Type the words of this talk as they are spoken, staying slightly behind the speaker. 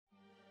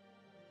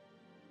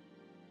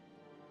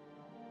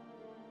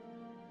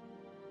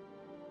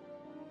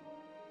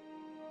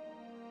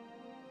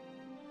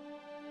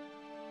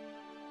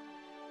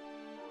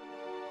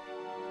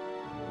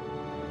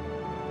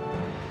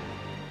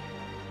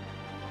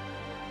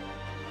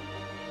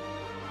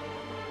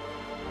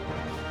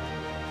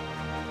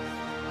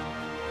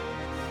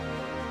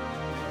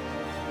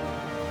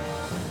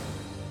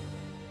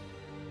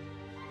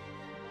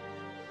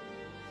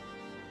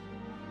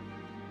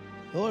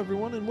Hello,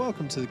 everyone, and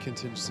welcome to the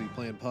Contingency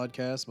Plan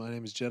Podcast. My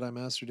name is Jedi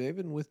Master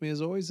David, and with me,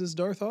 as always, is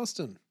Darth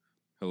Austin.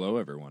 Hello,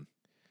 everyone.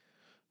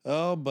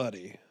 Oh,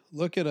 buddy.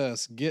 Look at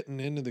us getting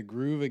into the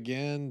groove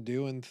again,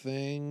 doing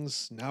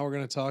things. Now we're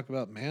going to talk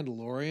about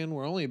Mandalorian.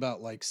 We're only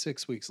about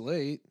 6 weeks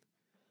late.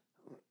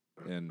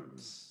 And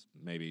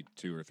maybe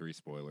 2 or 3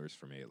 spoilers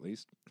for me, at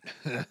least.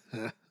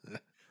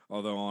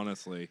 Although,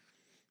 honestly,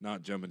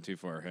 not jumping too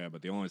far ahead,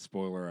 but the only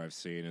spoiler I've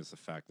seen is the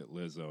fact that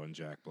Lizzo and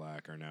Jack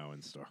Black are now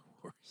in Star Wars.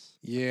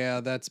 Yeah,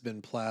 that's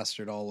been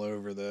plastered all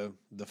over the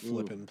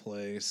flipping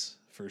place,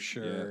 for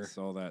sure. Yeah,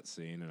 saw that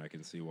scene, and I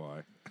can see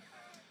why.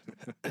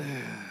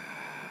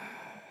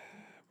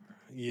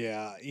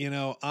 Yeah,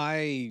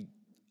 I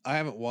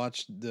haven't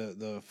watched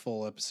the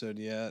full episode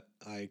yet.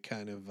 I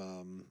kind of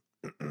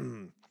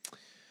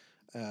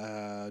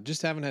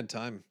just haven't had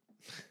time.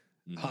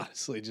 Mm-hmm.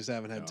 Honestly, just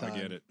haven't had time. I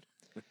get it.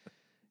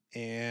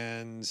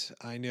 And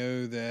I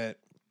know that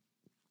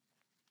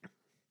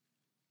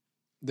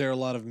there are a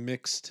lot of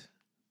mixed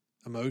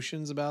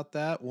emotions about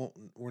that.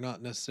 We're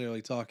not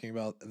necessarily talking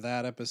about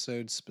that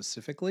episode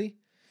specifically,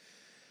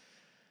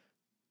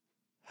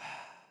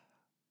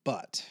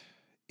 but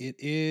it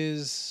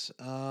is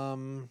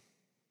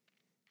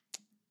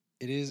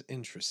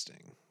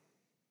interesting.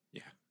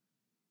 Yeah.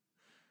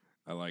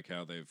 I like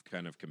how they've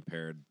kind of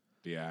compared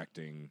the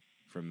acting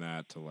from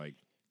that to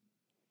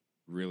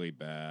really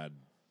bad,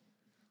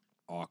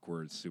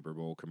 awkward Super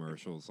Bowl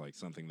commercials, like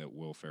something that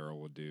Will Ferrell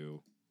would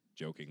do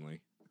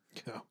jokingly.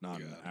 Oh, not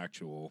God. An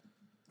actual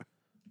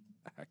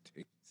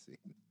acting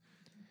scene.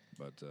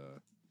 But,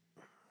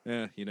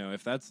 yeah,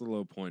 if that's the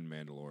low point in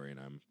Mandalorian,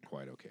 I'm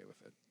quite okay with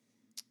it.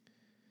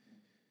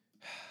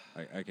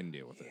 I can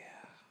deal with it.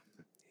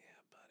 Yeah,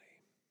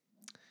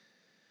 buddy.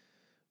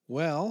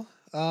 Well,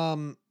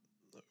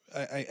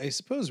 I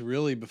suppose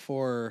really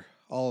before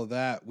all of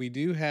that, we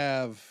do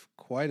have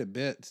quite a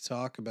bit to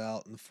talk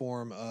about in the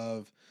form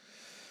of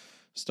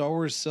Star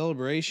Wars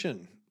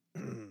Celebration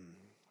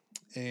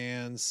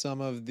and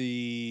some of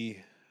the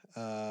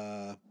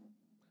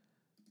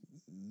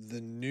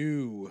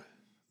new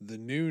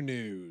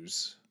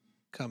news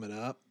coming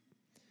up.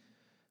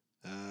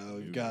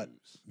 We've got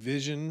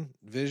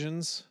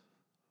Visions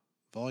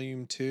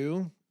Volume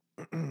 2.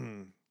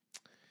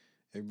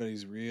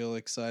 Everybody's real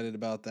excited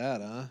about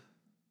that, huh?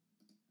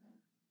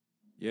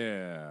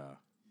 Yeah.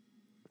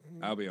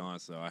 I'll be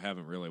honest, though. I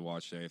haven't really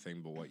watched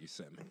anything but what you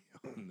sent me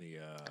on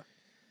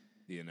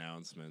the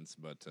announcements.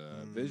 But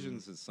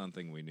Visions is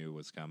something we knew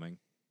was coming.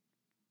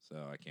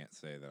 So I can't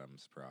say that I'm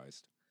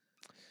surprised.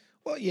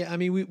 Well, yeah, I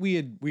mean, we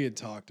had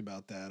talked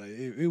about that.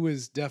 It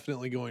was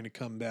definitely going to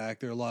come back.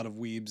 There are a lot of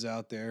weebs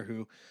out there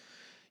who,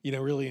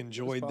 really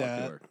enjoyed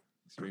that.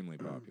 Extremely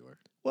popular.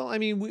 Well, I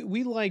mean,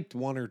 we liked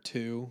one or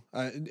two.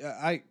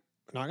 I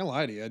not gonna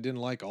lie to you, I didn't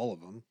like all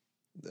of them.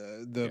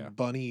 The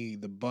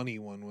bunny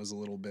one was a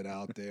little bit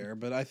out there,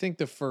 but I think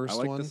the first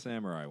one. I like the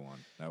samurai one.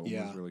 That one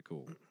was really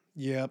cool.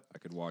 Yep. I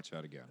could watch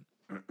that again.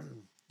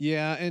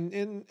 Yeah,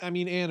 and I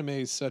mean, anime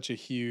is such a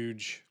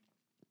huge.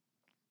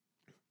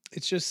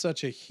 It's just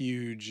such a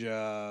huge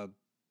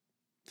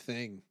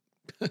thing,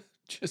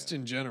 just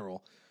in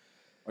general.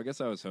 I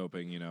guess I was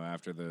hoping,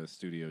 after the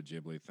Studio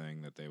Ghibli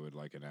thing, that they would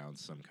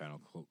announce some kind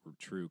of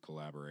true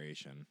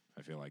collaboration.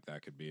 I feel like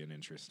that could be an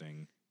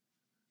interesting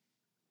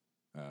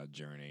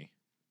journey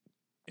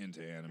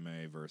into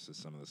anime versus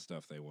some of the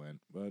stuff they went.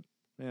 But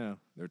yeah,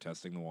 they're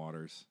testing the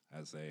waters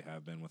as they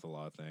have been with a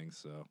lot of things.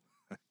 So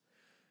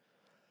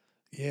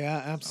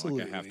yeah,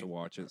 absolutely. I have to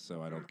watch it,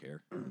 so I don't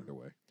care either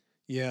way.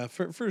 Yeah,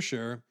 for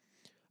sure.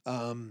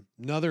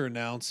 Another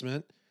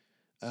announcement,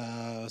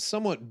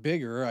 somewhat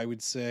bigger, I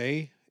would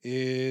say,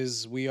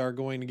 is we are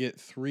going to get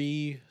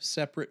 3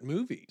 separate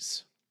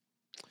movies.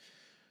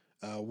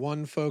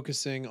 One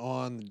focusing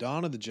on the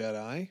Dawn of the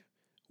Jedi,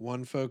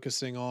 one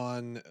focusing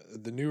on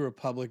the New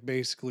Republic,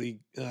 basically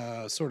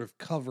sort of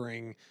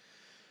covering,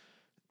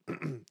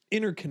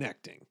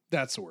 interconnecting,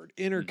 that's the word,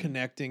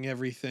 interconnecting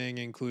everything,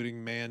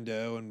 including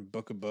Mando and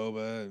Book of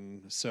Boba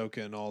and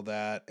Ahsoka and all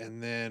that.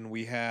 And then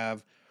we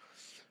have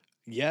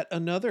yet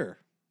another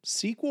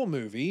sequel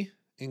movie,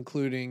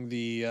 including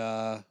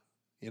the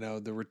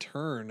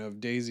return of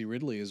Daisy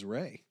Ridley as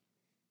Rey.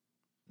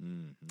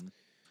 Mm-hmm.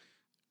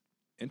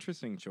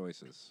 Interesting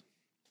choices.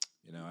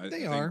 I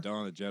They think are.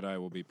 Dawn of the Jedi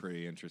will be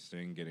pretty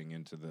interesting getting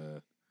into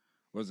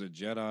was it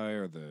Jedi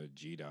or the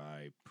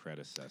Jedi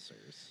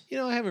predecessors?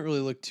 I haven't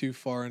really looked too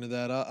far into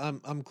that.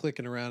 I'm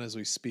clicking around as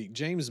we speak.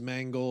 James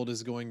Mangold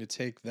is going to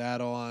take that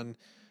on.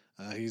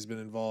 He's been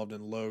involved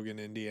in Logan,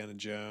 Indiana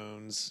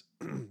Jones,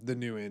 the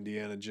new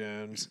Indiana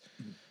Jones.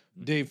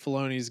 Dave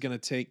Filoni is going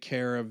to take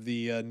care of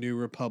the New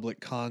Republic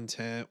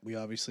content. We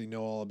obviously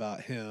know all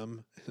about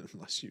him,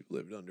 unless you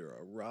lived under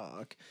a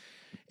rock.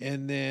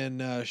 And then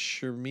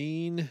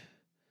Shermeen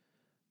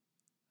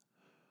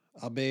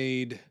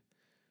Abaid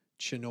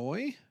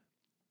Chinoy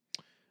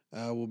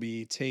will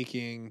be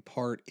taking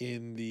part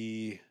in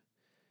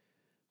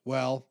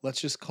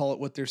let's just call it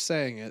what they're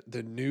saying it,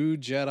 the New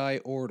Jedi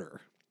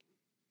Order.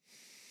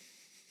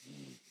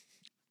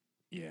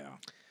 Yeah.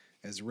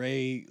 As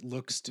Rey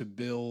looks to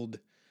build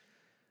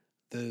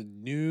The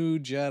new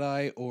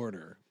Jedi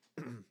Order.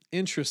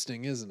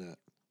 Interesting, isn't it?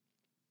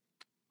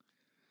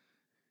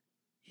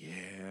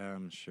 Yeah,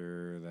 I'm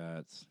sure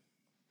that's,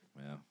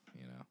 well,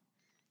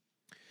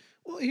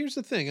 Well, here's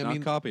the thing. it's I not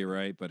mean,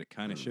 copyright, but it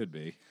kind of should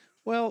be.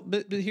 well,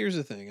 but here's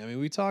the thing. I mean,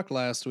 we talked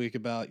last week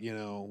about,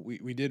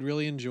 we did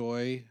really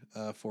enjoy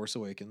Force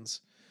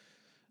Awakens.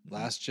 Mhm.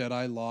 Last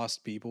Jedi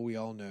lost people. We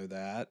all know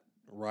that.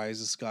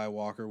 Rise of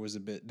Skywalker was a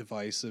bit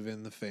divisive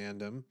in the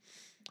fandom.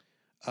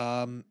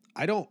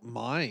 I don't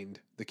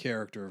mind the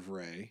character of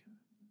Rey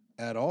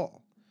at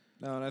all.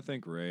 No, and I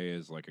think Ray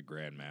is like a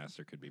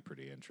grandmaster could be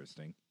pretty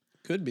interesting,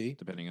 Could be.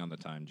 depending on the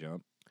time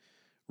jump.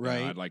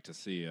 Right. I'd like to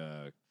see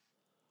a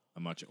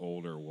much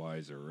older,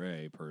 wiser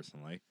Ray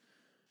personally.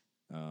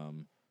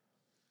 Um,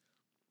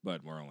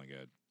 but we're only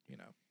good,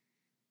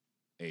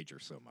 age her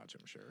so much.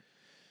 I'm sure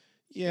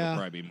it'll Yeah.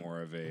 probably be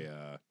more of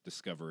a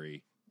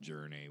discovery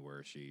journey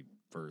where she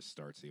first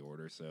starts the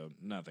order. So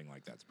nothing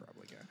like that's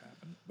probably gonna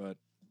happen. But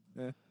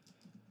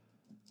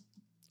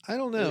I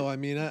don't know. I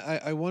mean,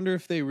 I wonder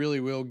if they really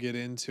will get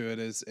into it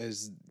as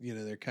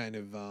they're kind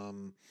of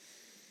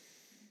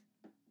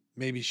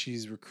maybe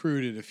she's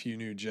recruited a few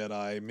new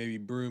Jedi. Maybe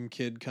Broom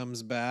Kid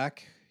comes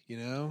back,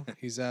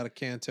 he's out of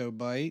Canto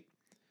Bite.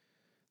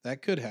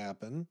 That could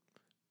happen.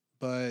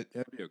 But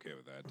yeah, I'd be okay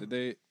with that. Did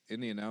they in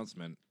the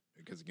announcement?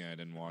 Because again, I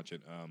didn't watch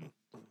it.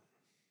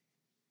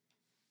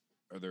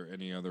 Are there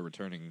any other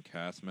returning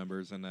cast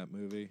members in that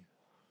movie?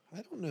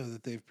 I don't know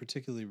that they've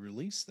particularly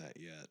released that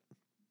yet.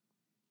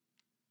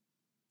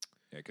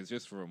 Yeah, because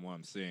just from what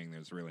I'm seeing,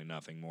 there's really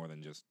nothing more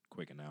than just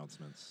quick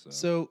announcements.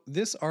 So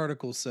this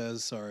article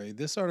says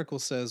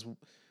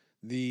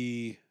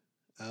the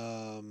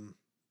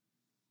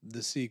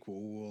the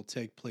sequel will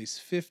take place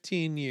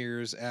 15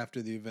 years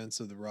after the events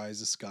of the Rise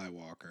of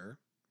Skywalker.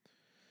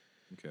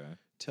 Okay.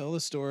 Tell the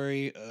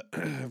story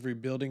of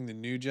rebuilding the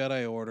new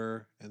Jedi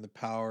Order and the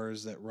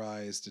powers that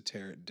rise to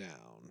tear it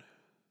down.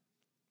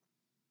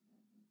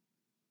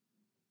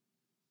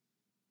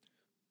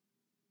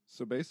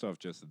 So based off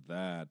just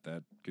that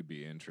could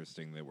be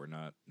interesting that we're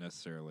not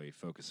necessarily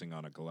focusing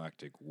on a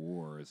galactic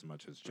war as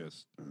much as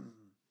just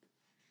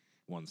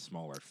one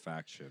smaller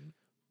faction.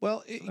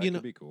 Well, So that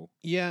could be cool.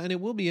 Yeah, and it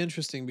will be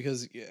interesting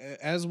because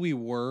as we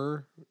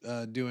were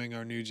doing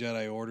our new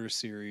Jedi Order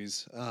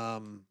series,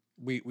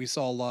 we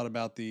saw a lot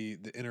about the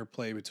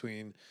interplay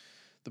between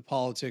the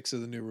politics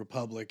of the New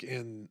Republic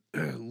and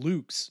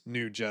Luke's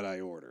new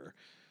Jedi Order,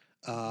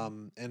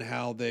 and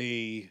how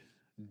they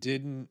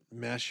didn't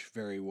mesh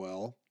very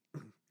well.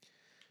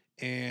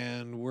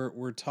 And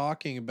we're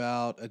talking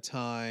about a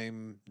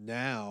time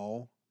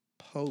now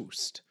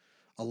post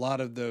a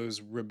lot of those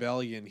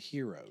rebellion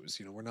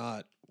heroes. We're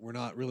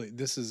not really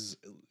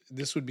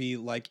this would be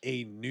like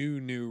a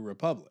new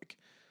republic.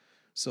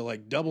 So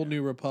like double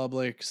new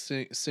republic,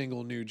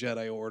 single new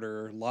Jedi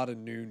Order, a lot of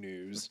new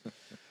news.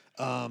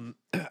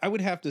 I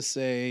would have to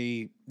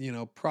say,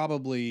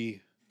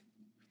 probably.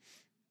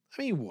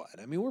 I mean, what?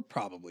 I mean, we're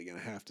probably gonna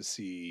have to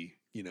see,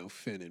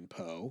 Finn and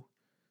Poe.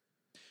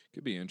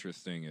 Could be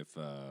interesting if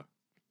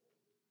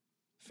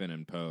Finn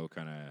and Poe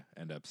kind of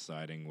end up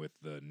siding with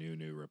the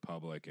new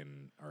Republic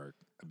and are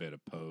a bit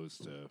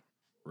opposed to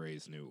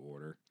Rey's new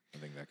order. I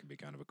think that could be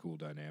kind of a cool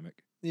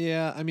dynamic.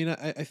 Yeah, I mean,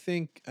 I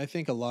think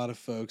a lot of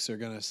folks are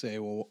gonna say,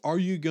 "Well, are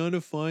you gonna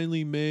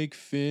finally make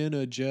Finn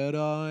a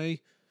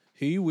Jedi?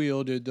 He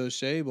wielded the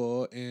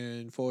saber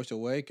in Force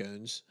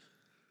Awakens."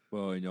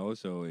 Well, and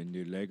also in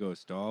the Lego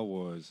Star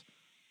Wars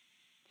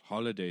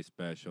holiday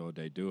special,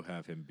 they do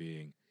have him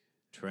being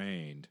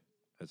trained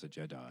as a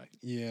Jedi.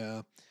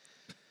 Yeah.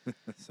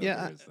 So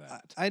Yeah, there is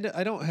that.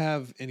 I don't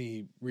have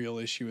any real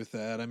issue with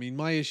that. I mean,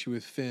 my issue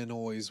with Finn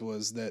always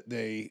was that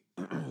they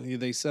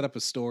they set up a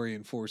story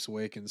in Force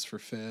Awakens for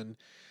Finn,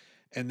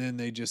 and then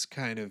they just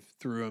kind of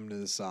threw him to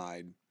the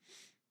side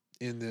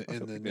in the I feel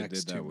like they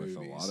next did that two with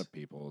movies. a lot of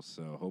people,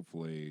 so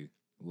hopefully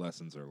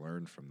lessons are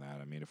learned from that.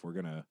 I mean, if we're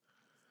gonna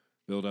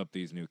build up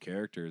these new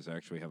characters,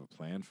 actually have a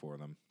plan for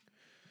them,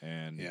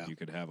 and you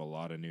could have a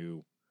lot of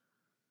new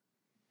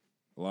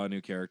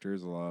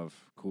characters, a lot of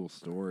cool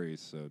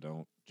stories. So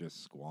don't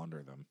just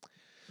squander them.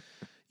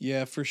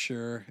 Yeah, for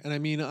sure. And I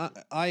mean,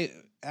 I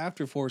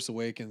after Force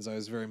Awakens, I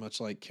was very much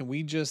like, can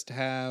we just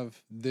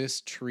have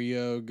this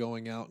trio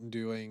going out and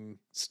doing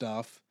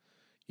stuff?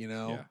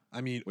 Yeah.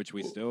 I mean, Which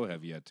we still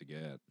have yet to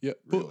get. yeah,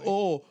 really.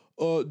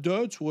 but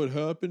that's what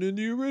happened in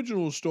the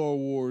original Star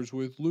Wars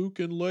with Luke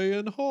and Leia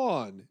and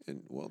Han.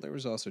 And well, there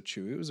was also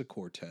Chewie. It was a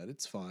quartet.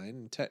 It's fine.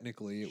 And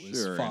technically, it was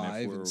Sure, and if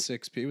 5 we're- and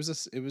 6P.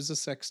 It was a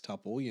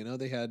sextuple.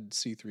 They had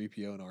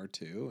C-3PO and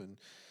R2,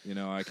 and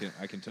I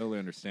can totally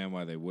understand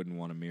why they wouldn't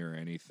want to mirror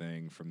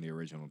anything from the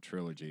original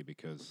trilogy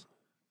because,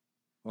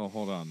 well,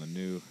 hold on, the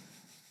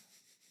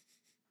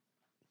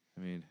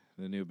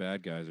new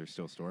bad guys are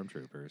still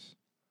stormtroopers,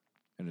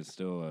 and it's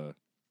still a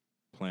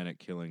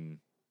planet-killing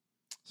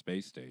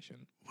space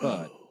station,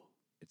 but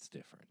it's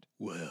different.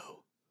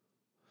 Whoa.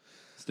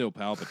 Still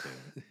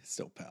Palpatine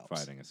Still Palps.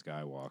 fighting a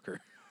Skywalker.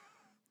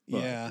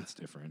 Yeah. It's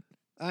different.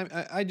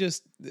 I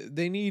just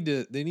they need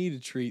to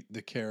treat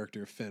the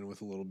character Finn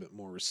with a little bit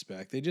more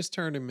respect. They just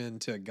turned him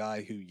into a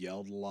guy who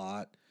yelled a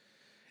lot,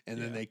 and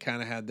then Yeah. they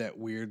kind of had that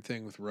weird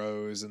thing with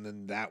Rose, and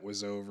then that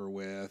was over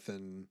with,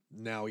 and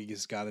now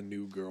he's got a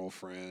new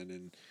girlfriend,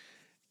 and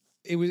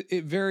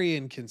it very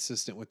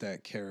inconsistent with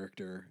that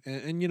character.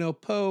 And you know,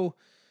 Poe's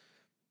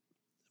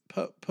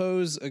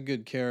a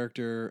good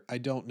character. I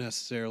don't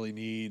necessarily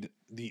need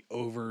the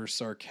over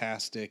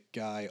sarcastic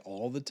guy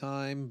all the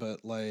time,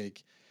 but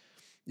like,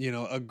 you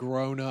know, a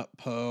grown up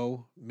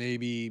Poe,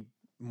 maybe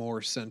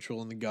more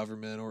central in the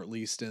government or at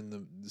least in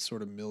the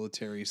sort of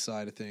military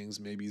side of things.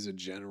 Maybe he's a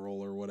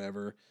general or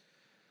whatever.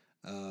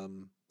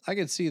 I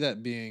could see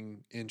that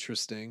being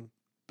interesting,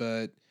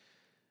 but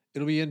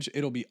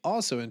it'll be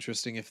also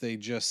interesting if they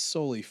just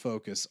solely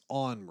focus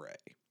on Ray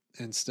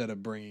instead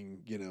of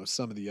bringing, you know,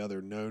 some of the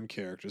other known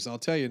characters. I'll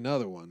tell you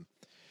another one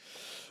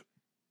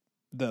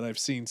that I've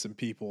seen some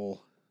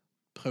people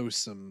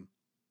post some,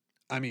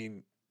 I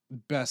mean,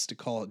 best to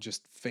call it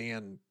just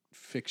fan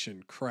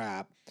fiction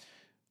crap.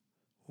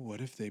 What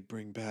if they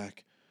bring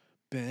back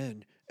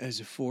Ben as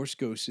a Force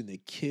ghost and they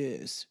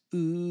kiss? No,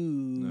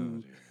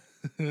 Ooh.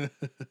 dear.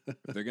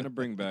 If they're gonna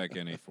bring back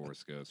any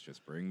Force Ghost,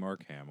 just bring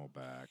Mark Hamill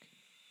back.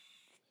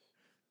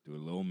 Do a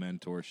little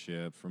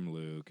mentorship from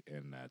Luke,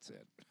 and that's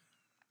it.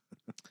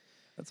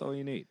 That's all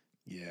you need.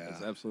 Yeah.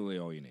 That's absolutely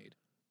all you need.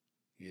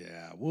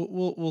 Yeah.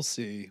 We'll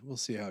see. We'll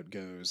see how it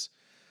goes.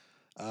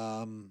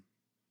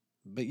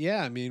 But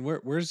yeah, I mean,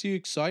 where's the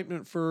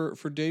excitement for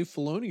Dave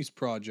Filoni's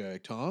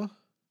project, huh?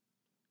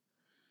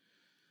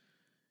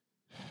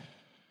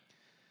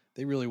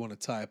 They really want to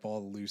tie up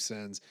all the loose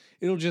ends.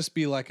 It'll just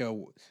be like a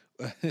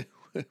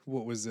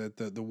what was it?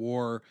 The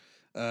war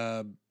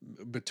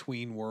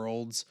between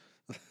worlds.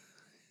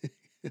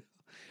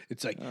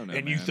 It's like, I don't know,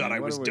 and man. you thought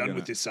I what was are we done gonna...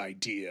 with this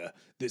idea.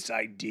 This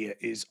idea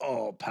is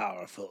all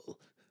powerful.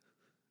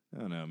 I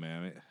don't know,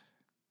 man.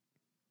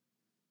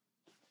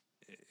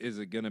 Is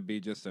it gonna be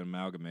just an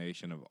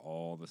amalgamation of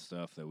all the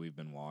stuff that we've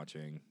been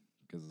watching?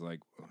 Because, like,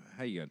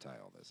 how you gonna tie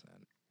all this in?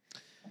 I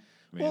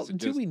mean, Well, is it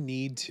do just we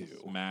need to?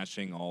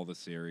 smashing all the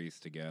series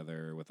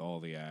together with all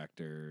the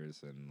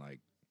actors and, like,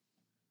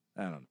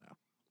 I don't know.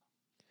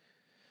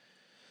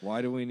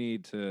 Why do we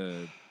need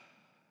to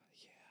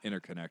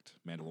interconnect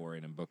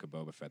Mandalorian and Book of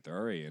Boba Fett? They're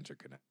already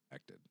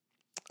interconnected.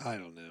 I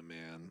don't know,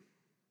 man.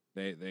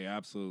 They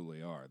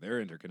absolutely are.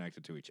 They're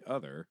interconnected to each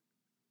other,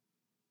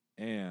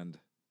 and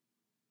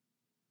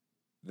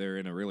they're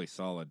in a really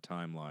solid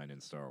timeline in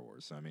Star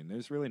Wars. I mean,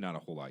 there's really not a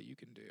whole lot you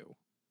can do.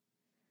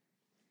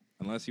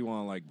 Unless you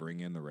want to, like,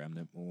 bring in the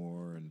Remnant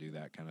more and do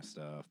that kind of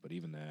stuff. But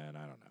even then,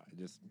 I don't know. It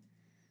just,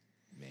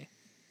 meh.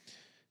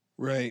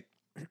 Right.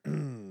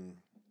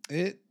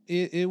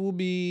 It will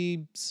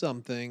be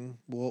something.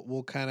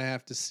 We'll kind of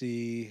have to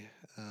see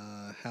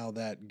how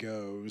that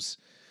goes.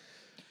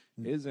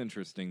 It is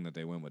interesting that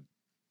they went with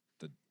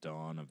the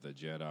Dawn of the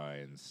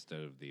Jedi instead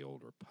of the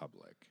Old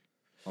Republic.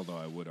 Although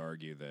I would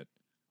argue that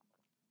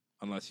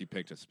unless you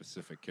picked a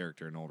specific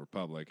character in Old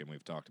Republic, and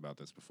we've talked about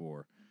this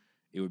before,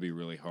 it would be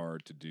really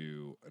hard to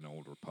do an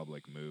Old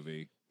Republic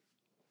movie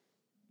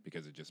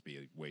because it'd just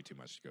be way too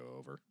much to go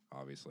over,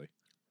 obviously.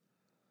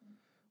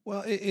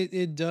 Well,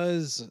 it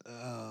does.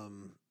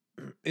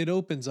 It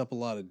opens up a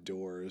lot of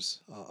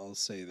doors. I'll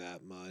say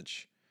that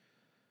much.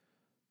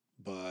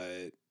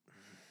 But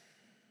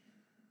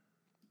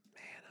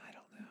man, I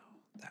don't know.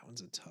 That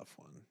one's a tough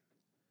one.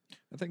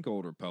 I think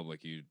Old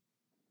Republic,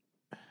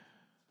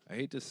 I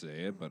hate to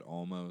say it, but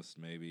almost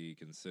maybe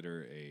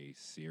consider a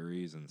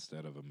series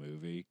instead of a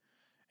movie,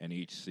 and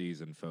each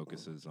season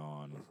focuses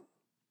on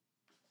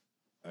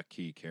a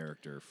key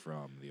character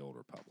from the Old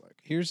Republic.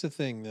 Here's the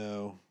thing,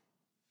 though.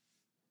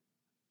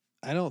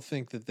 I don't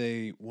think that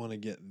they want to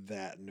get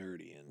that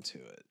nerdy into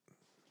it.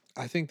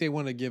 I think they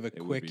want to give a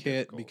quick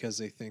hit difficult. because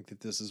they think that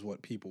this is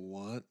what people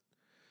want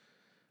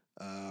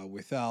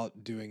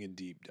without doing a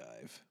deep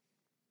dive.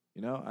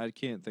 You know, I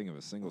can't think of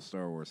a single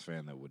Star Wars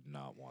fan that would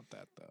not want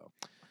that, though.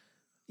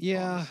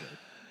 Yeah. Honestly.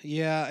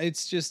 Yeah,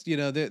 it's just, you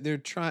know,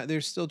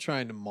 they're still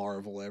trying to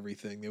marvel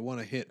everything. They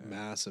want to hit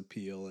mass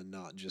appeal and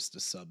not just a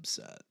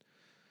subset.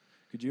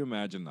 Could you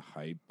imagine the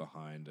hype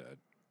behind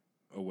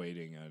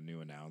awaiting a new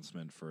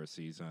announcement for a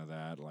season of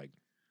that? Like,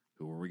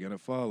 who are we going to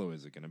follow?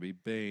 Is it going to be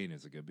Bane?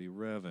 Is it going to be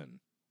Revan?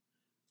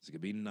 Is it going to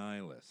be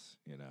Nihilus?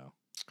 You know,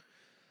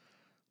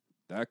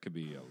 that could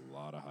be a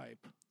lot of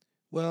hype.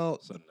 Well,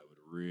 something that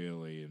would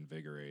really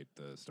invigorate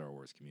the Star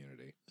Wars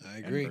community. I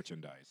agree. And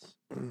merchandise.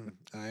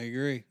 I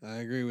agree. I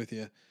agree with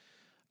you.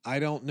 I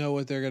don't know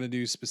what they're going to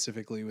do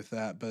specifically with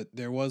that, but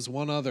there was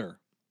one other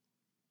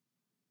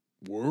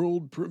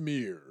world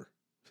premiere.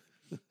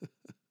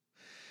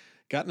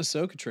 Got an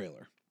Ahsoka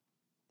trailer.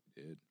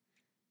 Did.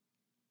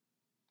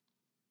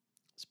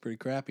 It's pretty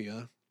crappy,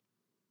 huh?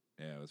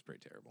 Yeah, it was pretty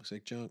terrible. Looks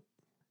like junk.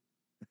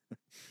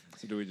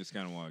 So do we just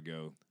kind of want to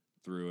go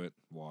through it,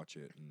 watch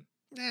it, and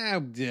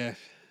Yeah.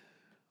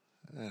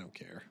 I don't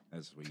care.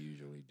 as we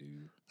usually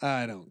do?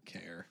 I don't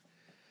care.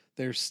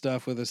 There's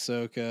stuff with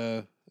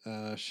Ahsoka.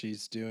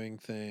 She's doing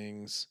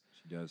things.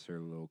 She does her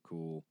little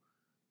cool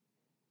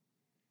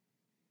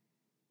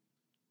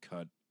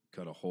cut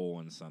a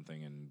hole in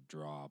something and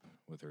drop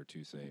with her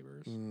 2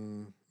 sabers.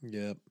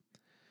 Yep.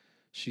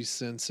 She's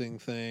sensing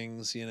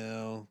things,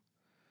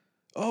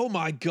 Oh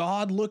my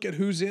God, look at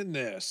who's in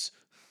this.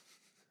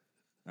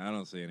 I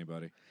don't see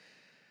anybody.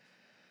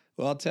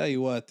 Well, I'll tell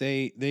you what,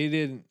 they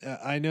didn't.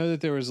 I know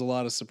that there was a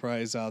lot of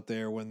surprise out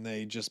there when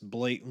they just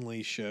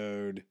blatantly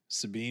showed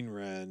Sabine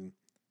Wren,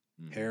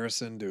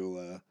 Harrison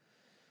Dula,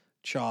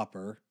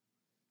 Chopper,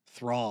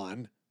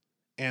 Thrawn,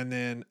 and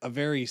then a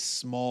very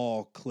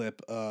small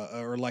clip,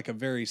 or like a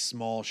very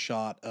small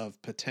shot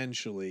of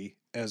potentially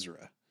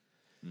Ezra.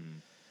 Mm-hmm.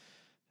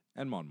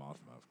 And Mon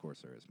Mothma, of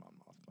course, there is Mon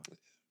Mothma.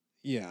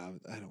 Yeah,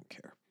 I don't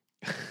care.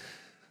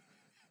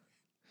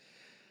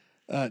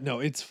 No,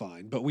 it's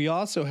fine. But we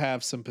also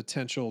have some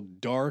potential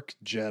dark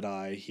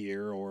Jedi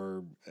here,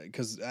 or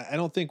because I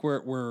don't think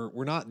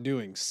we're not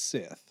doing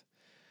Sith.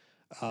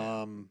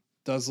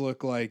 Does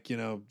look like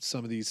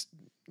some of these,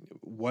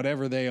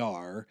 whatever they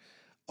are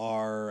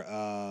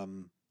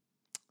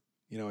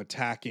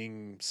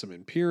attacking some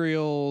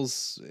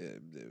Imperials.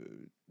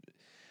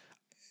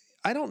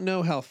 I don't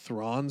know how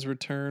Thrawn's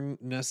return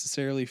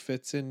necessarily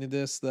fits into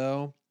this,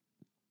 though.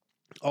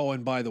 Oh,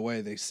 and by the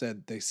way, they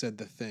said the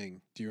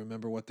thing. Do you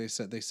remember what they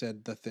said? They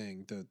said the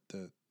thing.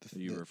 Are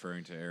you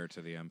referring to Heir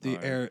to the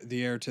Empire?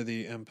 The heir to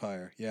the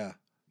Empire. Yeah,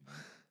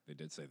 they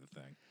did say the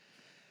thing.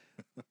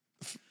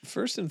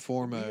 First and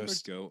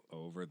foremost, did we ever go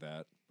over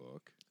that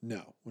book?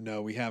 No,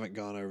 we haven't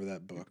gone over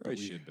that book. We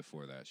should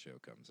before that show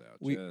comes out,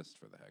 just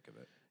for the heck of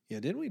it. Yeah,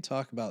 didn't we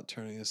talk about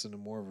turning this into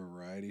more of a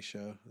variety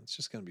show? It's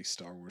just going to be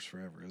Star Wars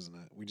forever, isn't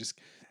it?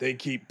 They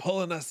keep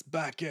pulling us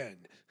back in.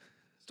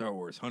 Star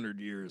Wars, 100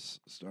 years.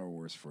 Star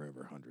Wars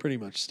forever, 100 Pretty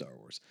years. much Star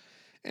Wars.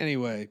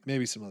 Anyway,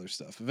 maybe some other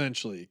stuff.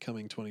 Eventually,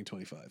 coming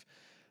 2025.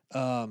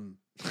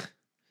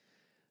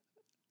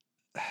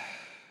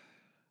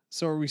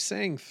 So are we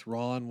saying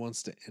Thrawn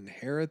wants to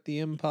inherit the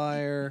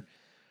Empire?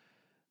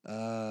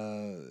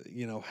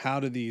 How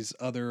do these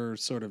other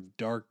sort of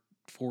dark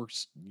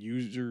force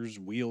users,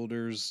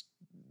 wielders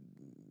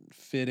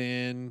fit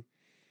in?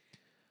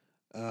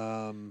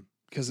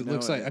 Because it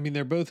looks like,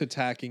 they're both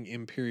attacking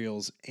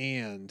Imperials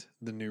and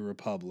the New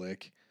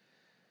Republic.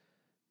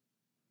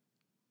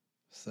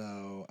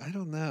 So I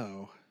don't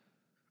know.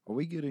 Are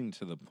we getting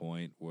to the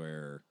point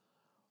where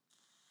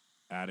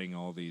adding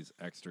all these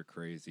extra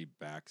crazy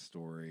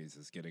backstories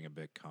is getting a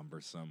bit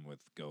cumbersome with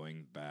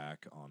going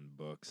back on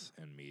books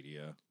and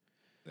media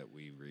that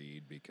we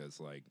read? Because,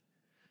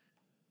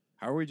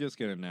 how are we just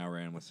going to now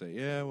randomly say,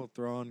 yeah, well,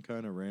 Thrawn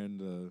kind of ran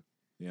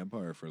the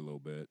Empire for a little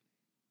bit,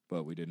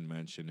 but we didn't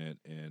mention it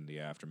in the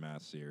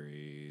Aftermath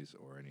series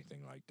or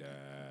anything like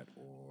that?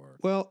 Or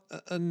well,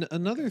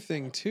 another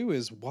thing too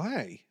is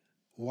why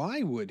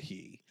would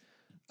he?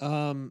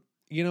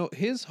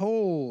 His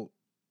whole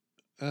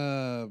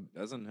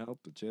doesn't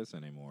help the Chiss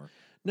anymore.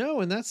 No,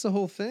 and that's the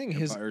whole thing.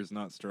 Empire's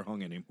not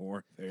strong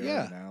anymore. They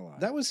are an ally.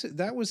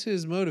 That was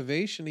his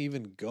motivation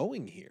even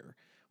going here,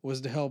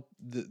 was to help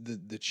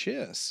the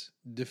Chiss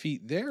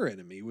defeat their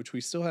enemy, which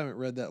we still haven't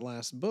read that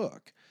last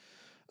book.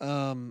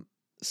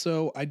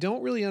 So I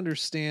don't really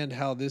understand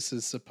how this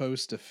is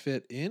supposed to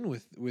fit in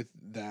with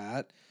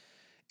that.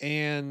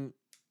 And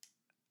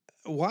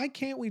why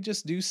can't we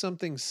just do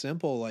something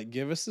simple like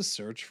give us a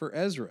search for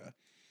Ezra?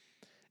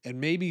 And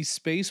maybe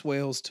space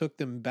whales took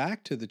them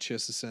back to the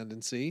Chiss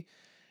Ascendancy,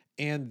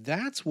 and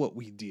that's what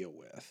we deal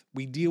with.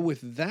 We deal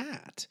with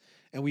that.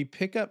 And we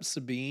pick up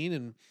Sabine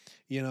and,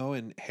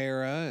 and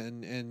Hera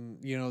and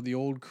the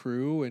old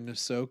crew and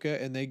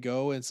Ahsoka, and they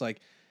go, and it's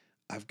like,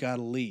 I've got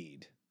a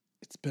lead.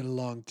 It's been a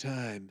long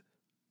time,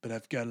 but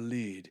I've got a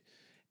lead.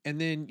 And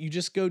then you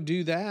just go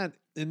do that,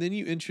 and then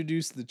you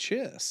introduce the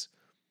Chiss.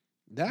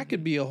 That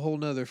could be a whole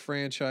nother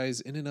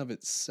franchise in and of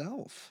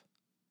itself.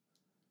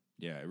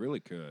 Yeah, it really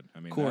could.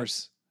 Of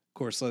course,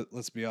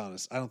 let's be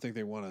honest. I don't think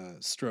they want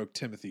to stroke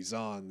Timothy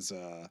Zahn's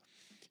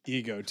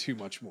ego too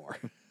much more.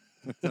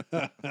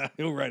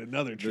 He'll write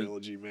another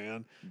trilogy,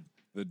 man.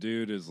 The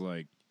dude is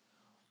like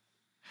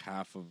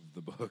half of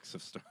the books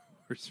of Star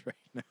Wars right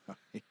now.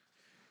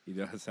 He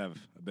does have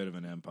a bit of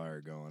an empire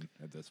going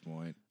at this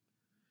point.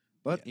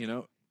 But,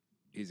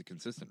 he's a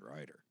consistent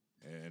writer.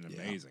 An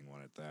amazing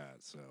one at that.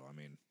 So,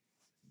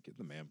 give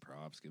the man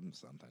props. Give him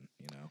something,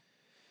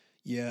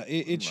 Yeah,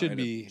 it should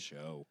be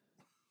show.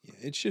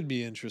 Yeah, it should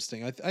be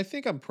interesting. I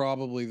think I'm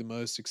probably the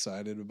most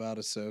excited about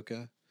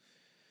Ahsoka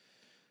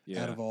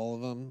out of all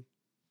of them.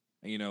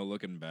 And,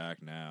 looking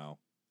back now,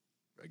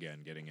 again,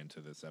 getting into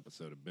this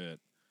episode a bit,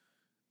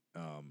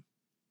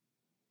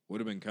 would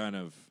have been kind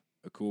of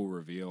a cool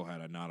reveal had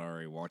I not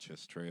already watched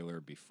this trailer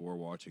before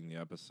watching the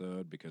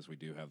episode, because we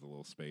do have the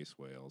little space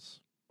whales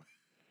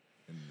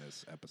in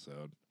this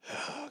episode.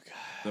 Oh, God.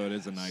 So it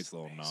is a nice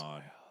little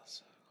nod.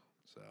 Whales.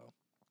 So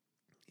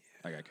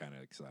I got kind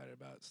of excited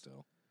about it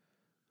still.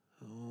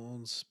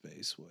 Old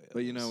space whales.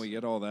 But, we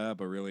get all that,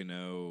 but really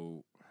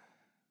no...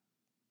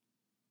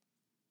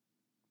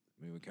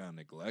 we kind of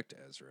neglect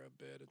Ezra a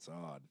bit. It's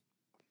odd.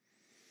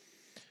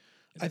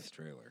 In this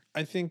trailer.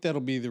 I think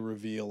that'll be the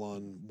reveal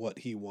on what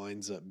he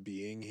winds up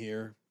being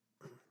here.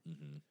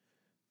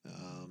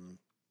 Mm-hmm.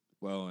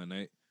 Well, and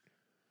they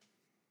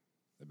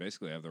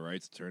basically have the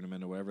rights to turn him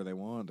into whatever they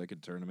want. They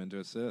could turn him into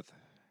a Sith.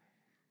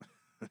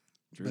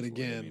 But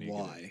again,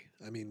 why?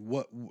 I mean,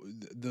 what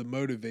the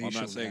motivation? Well,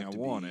 I'm not saying I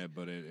want be... it,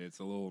 but it's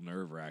a little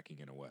nerve-wracking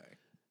in a way.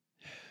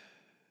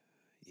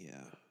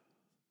 Yeah.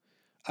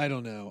 I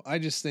don't know. I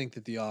just think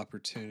that the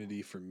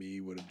opportunity for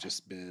me would have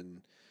just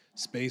been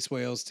space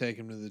whales take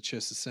him to the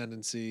Chiss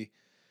Ascendancy.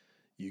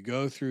 You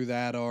go through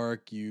that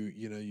arc,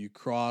 you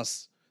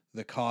cross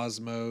the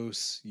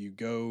cosmos, you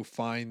go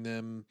find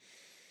them,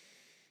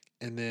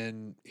 and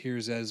then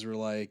here's Ezra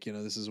like,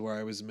 this is where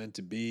I was meant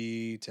to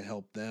be to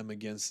help them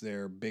against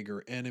their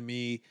bigger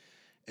enemy.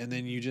 And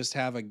then you just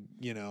have a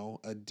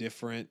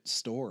different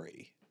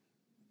story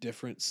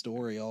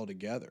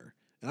altogether.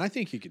 And I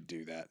think you could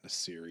do that in a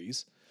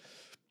series.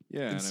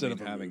 Yeah, instead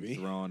and of a having movie.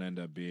 Thrawn end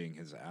up being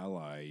his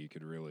ally, you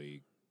could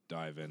really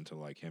dive into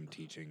like him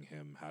teaching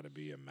him how to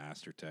be a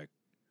master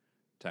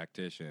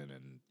tactician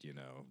and,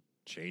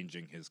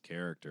 changing his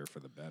character for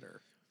the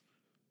better.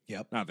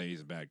 Yep. Not that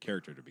he's a bad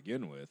character to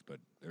begin with, but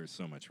there's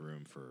so much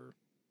room for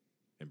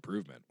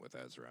improvement with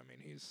Ezra. I mean,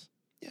 he's...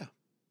 Yeah,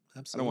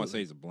 absolutely. I don't want to say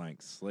he's a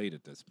blank slate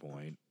at this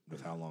point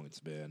with how long it's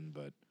been,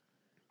 but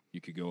you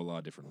could go a lot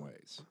of different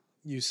ways.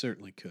 You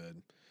certainly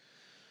could.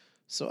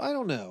 So I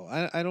don't know.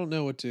 I don't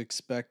know what to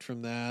expect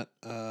from that.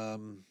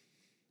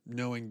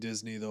 Knowing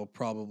Disney, they'll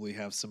probably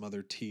have some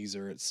other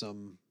teaser at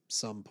some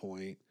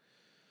point,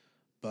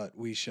 but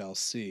we shall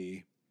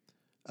see.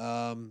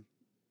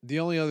 The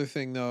only other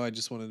thing, though, I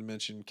just wanted to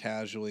mention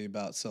casually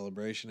about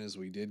Celebration is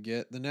we did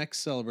get the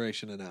next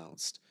Celebration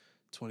announced,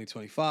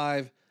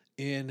 2025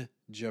 in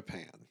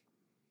Japan.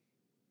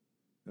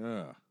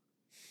 You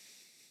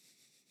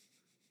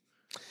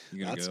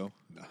gonna go?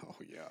 Oh,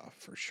 yeah,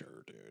 for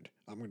sure, dude.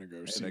 I'm going to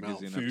go Hey, see that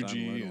gives Mount you enough time to learn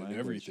Fuji the and language.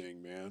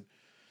 everything, man.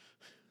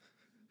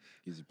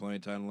 Gives you plenty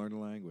of time to learn the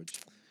language.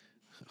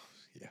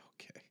 Yeah,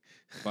 okay.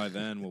 By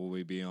then, will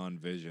we be on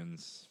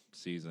Visions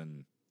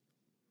season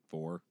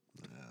 4?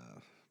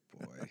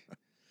 Boy.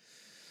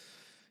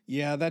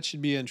 Yeah, that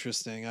should be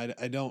interesting.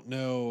 I don't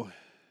know.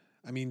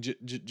 I mean,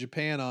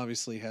 Japan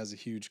obviously has a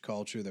huge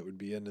culture that would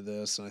be into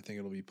this, and I think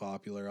it'll be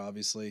popular,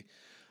 obviously.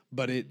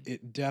 But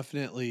it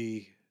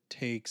definitely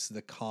takes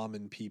the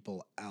common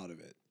people out of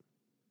it.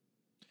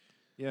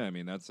 Yeah, I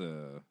mean, that's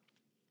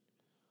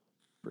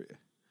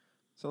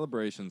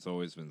Celebration's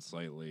always been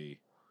slightly...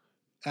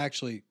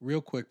 Actually,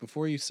 real quick,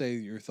 before you say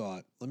your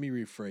thought, let me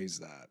rephrase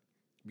that,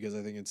 because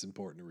I think it's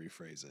important to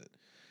rephrase it.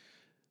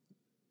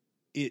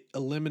 It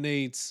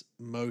eliminates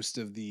most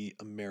of the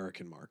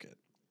American market.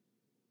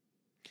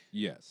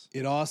 Yes.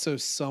 It also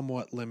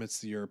somewhat limits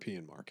the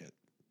European market,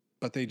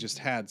 but they just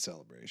had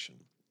Celebration.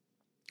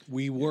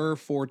 We were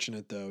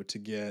fortunate, though, to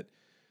get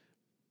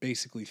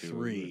basically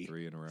three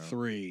in a row.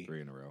 Three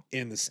in a row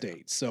in the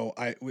States. So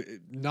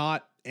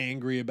not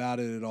angry about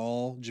it at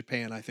all.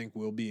 Japan, I think,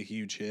 will be a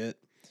huge hit.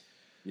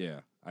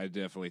 Yeah, I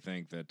definitely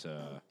think that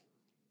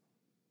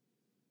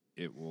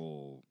it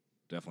will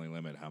definitely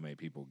limit how many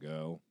people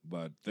go.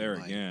 But there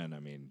again, I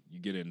mean, you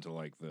get into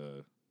like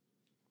the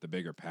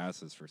bigger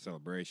passes for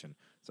Celebration.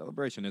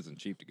 Celebration isn't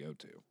cheap to go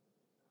to.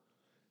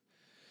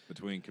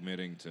 Between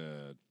committing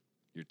to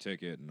your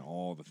ticket and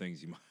all the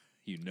things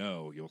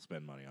you'll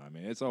spend money on. I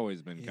mean, it's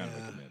always been kind of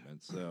a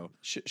commitment. So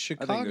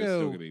Chicago, I think there's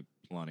still going to be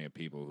plenty of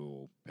people who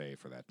will pay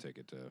for that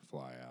ticket to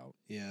fly out.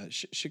 Yeah,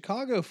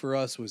 Chicago for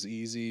us was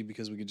easy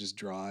because we could just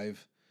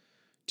drive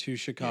to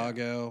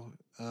Chicago.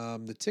 Yeah.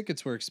 The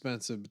tickets were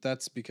expensive, but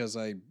that's because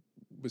I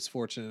was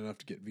fortunate enough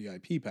to get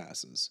VIP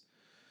passes.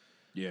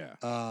 Yeah.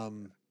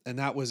 And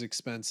that was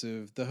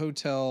expensive. The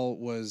hotel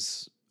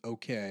was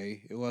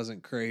okay. It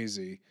wasn't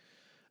crazy.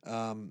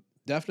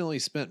 Definitely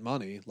spent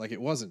money. Like,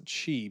 it wasn't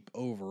cheap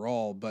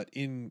overall, but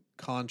in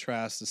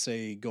contrast to,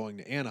 say, going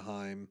to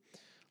Anaheim,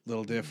 a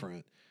little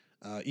different.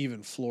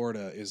 Even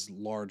Florida is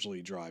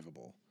largely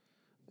drivable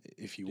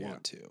if you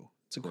want to.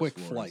 It's a quick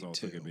flight,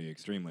 also too. It could be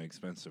extremely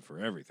expensive for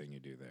everything you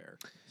do there.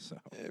 So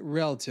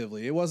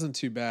relatively. It wasn't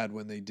too bad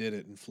when they did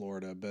it in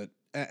Florida, but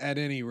at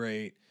any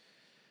rate,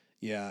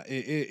 yeah,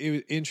 it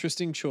was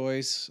interesting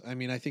choice. I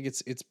mean, I think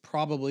it's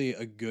probably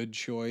a good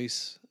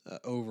choice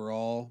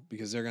overall,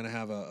 because they're going to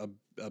have a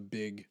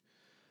big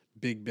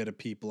bit of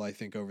people, I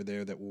think, over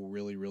there that will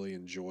really, really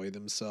enjoy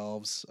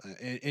themselves.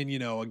 And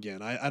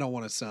again, I don't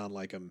want to sound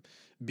like I'm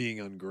being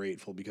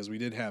ungrateful, because we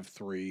did have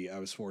 3. I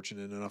was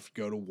fortunate enough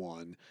to go to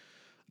 1.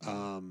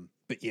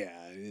 But yeah,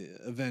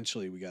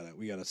 eventually we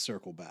gotta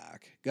circle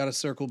back. Got to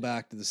circle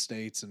back to the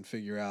States and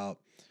figure out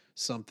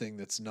something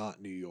that's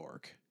not New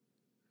York.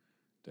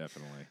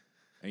 Definitely.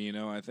 And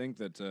I think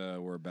that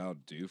we're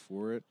about due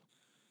for it.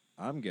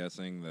 I'm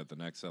guessing that the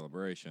next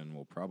Celebration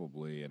will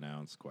probably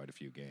announce quite a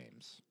few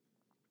games,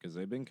 because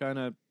they've been kind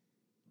of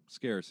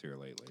scarce here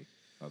lately,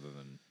 other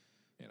than,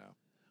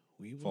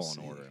 we will Fallen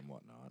see. Order and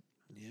whatnot.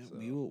 Yeah, so.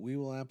 we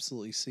will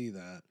absolutely see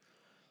that.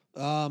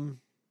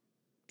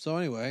 So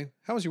anyway,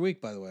 how was your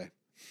week, by the way?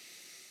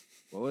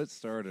 Well, it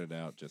started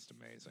out just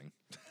amazing.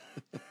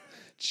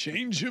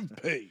 Change of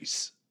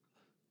pace.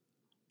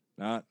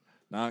 Not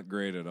Not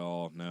great at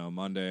all. No,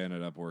 Monday I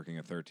ended up working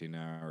a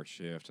 13-hour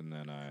shift, and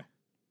then I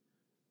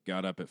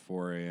got up at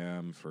 4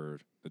 a.m. for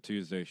the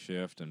Tuesday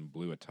shift and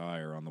blew a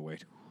tire on the way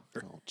to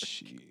work. Oh,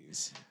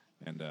 jeez.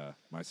 And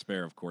my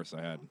spare, of course,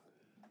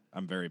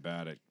 I'm very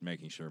bad at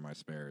making sure my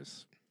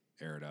spares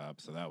aired up,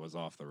 so that was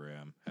off the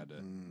rim. Had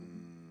to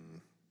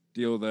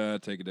deal with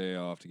that, take a day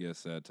off to get a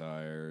set of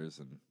tires,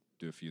 and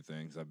do a few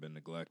things I've been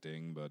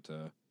neglecting, but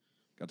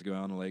got to go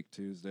out on the lake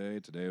Tuesday.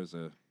 Today was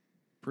a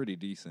pretty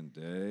decent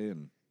day,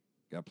 and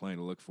got plenty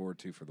to look forward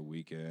to for the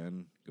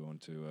weekend, going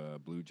to a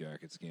Blue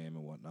Jackets game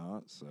and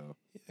whatnot. So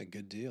yeah,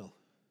 good deal.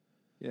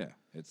 Yeah,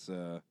 it's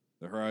the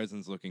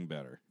horizon's looking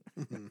better.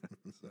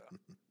 So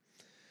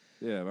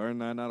yeah, other than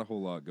that, not a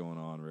whole lot going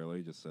on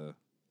really. Just a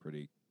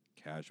pretty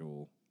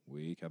casual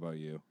week. How about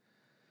you?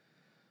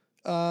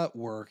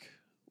 Work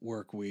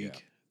week. Yeah.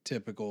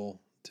 Typical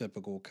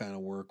kind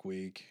of work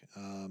week.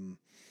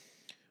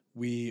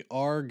 We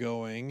are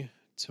going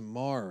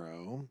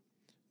tomorrow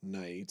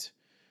night.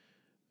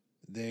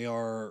 They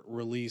are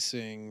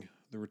releasing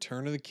The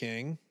Return of the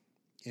King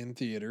in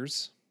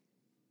theaters,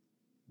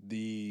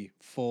 the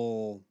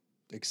full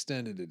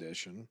extended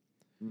edition.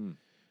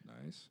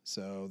 Nice.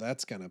 So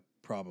that's going to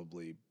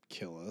probably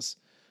kill us.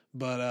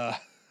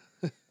 But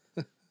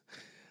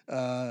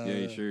yeah,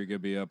 you sure you're gonna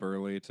be up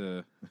early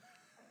to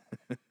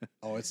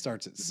oh, it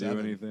starts at to 7.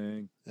 do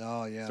anything?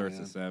 Oh yeah, Starts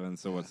man. at 7,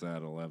 so Yeah. what's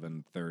that,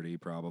 11:30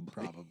 probably?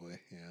 Probably,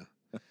 yeah.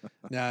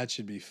 Nah, it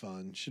should be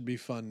fun. Should be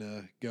fun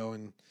to go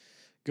and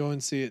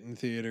see it in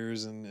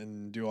theaters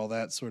and do all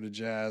that sort of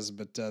jazz.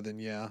 But then,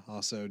 yeah,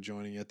 also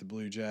joining at the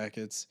Blue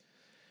Jackets,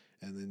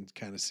 and then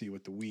kind of see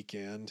what the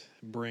weekend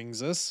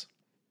brings us.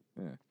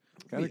 Yeah.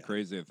 Kind of Yeah.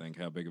 crazy to think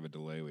how big of a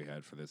delay we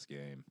had for this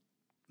game.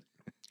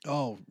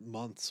 Oh,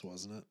 months,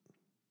 wasn't it?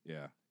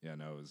 Yeah. Yeah,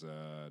 no, it was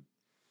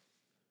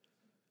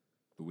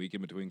the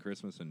weekend between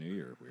Christmas and New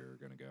Year we were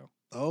going to go.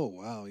 Oh,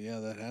 wow. Yeah,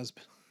 that has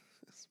been.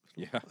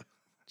 Yeah.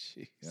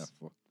 Jeez. Yeah.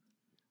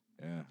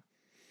 Yeah.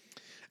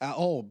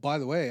 Oh, by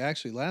the way,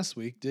 actually, last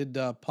week did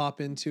pop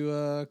into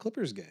a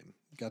Clippers game.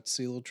 Got to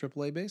see a little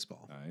AAA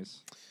baseball.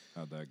 Nice.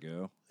 How'd that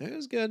go? It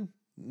was good.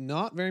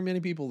 Not very many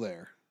people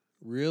there.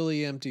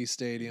 Really empty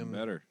stadium. Even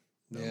better.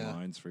 No Yeah.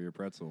 lines for your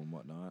pretzel and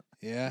whatnot.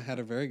 Yeah, had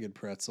a very good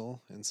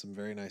pretzel and some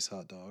very nice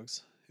hot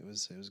dogs. It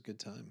was a good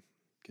time.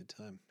 Good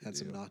time. Had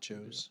some deal.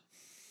 nachos.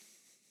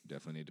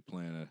 Definitely need to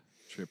plan a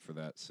trip for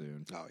that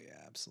soon. Oh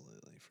yeah,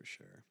 absolutely, for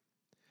sure.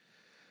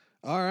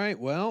 All right,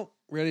 well,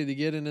 ready to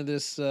get into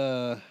this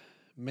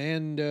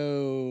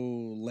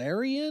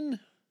Mandalorian?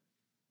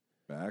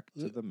 Back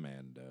to the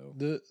Mando.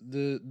 The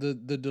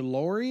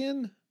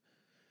DeLorean?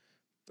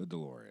 The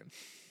DeLorean.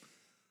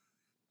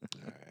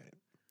 All right.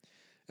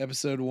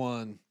 Episode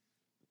 1.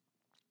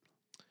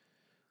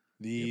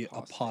 The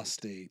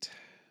Apostate.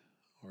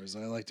 Or as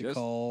I like to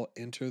call,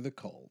 Enter the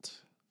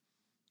Cult.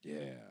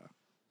 Yeah.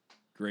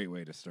 Great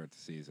way to start the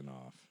season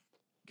off.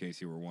 In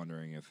case you were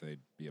wondering if they'd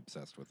be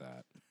obsessed with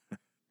that. I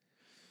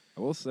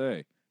will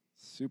say,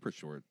 super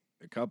short.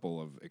 A couple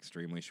of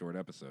extremely short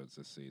episodes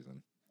this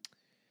season.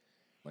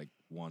 Like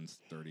one's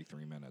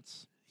 33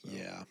 minutes. So.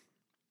 Yeah.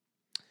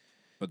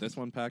 But this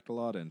one packed a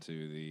lot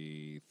into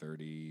the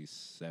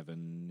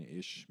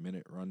 37-ish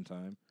minute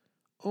runtime.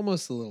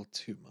 Almost a little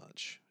too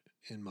much,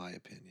 in my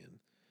opinion.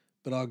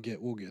 But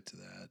we'll get to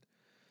that.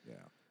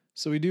 Yeah.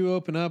 So we do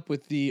open up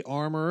with the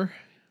armor,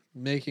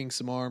 making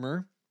some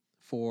armor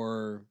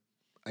for,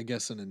 I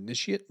guess, an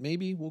initiate,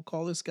 maybe we'll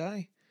call this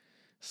guy.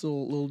 This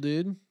little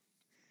dude.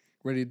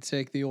 Ready to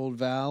take the old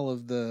vow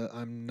of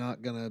I'm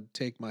not going to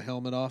take my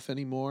helmet off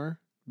anymore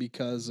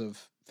because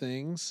of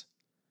things.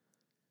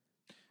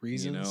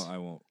 Reasons. You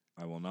know,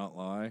 I will not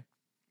lie.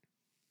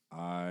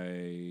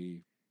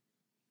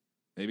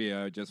 Maybe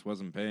I just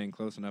wasn't paying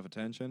close enough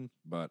attention,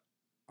 but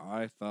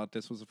I thought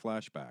this was a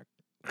flashback.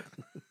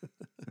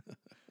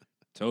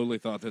 Totally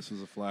thought this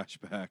was a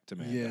flashback to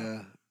Mando.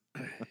 Yeah.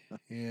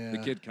 Yeah. The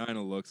kid kind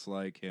of looks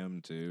like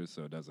him too,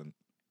 so it doesn't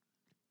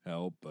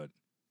help, but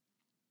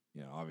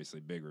you know, obviously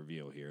big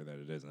reveal here that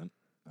it isn't.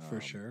 For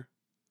sure.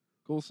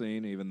 Cool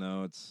scene, even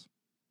though it's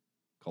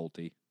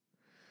culty.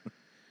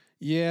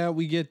 Yeah,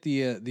 we get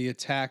the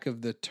attack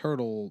of the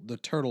turtle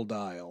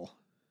dial.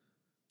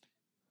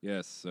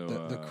 Yes, so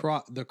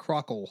The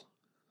crockle.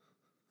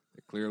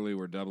 clearly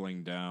we're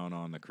doubling down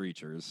on the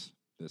creatures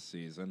this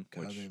season,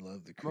 God, which they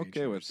love the I'm creatures.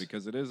 okay with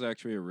because it is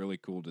actually a really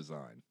cool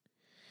design.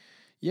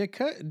 Yeah,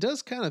 it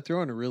does kind of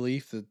throw into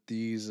relief that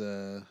these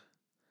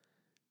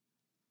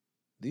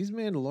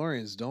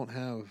Mandalorians don't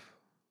have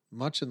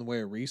much in the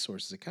way of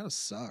resources. They kind of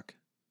suck.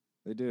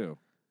 They do.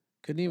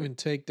 Couldn't even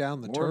take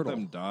down the More turtle. of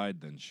them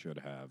died than should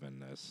have in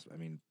this. I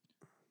mean,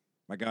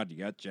 my God, you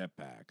got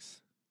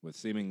jetpacks with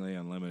seemingly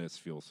unlimited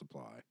fuel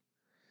supply.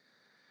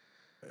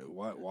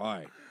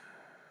 Why?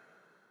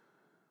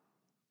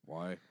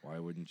 Why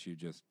wouldn't you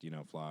just,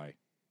 fly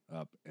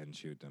up and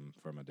shoot them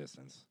from a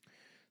distance?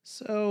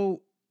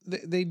 So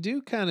they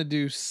do kind of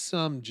do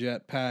some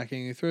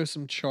jetpacking. They throw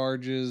some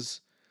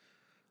charges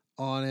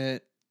on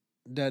it.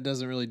 That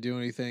doesn't really do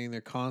anything.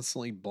 They're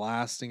constantly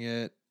blasting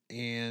it.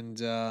 And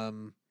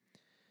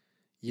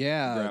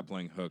Yeah.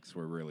 Grappling hooks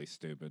were really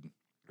stupid.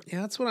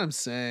 Yeah, that's what I'm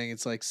saying.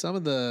 It's like some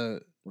of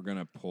the... We're going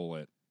to pull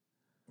it.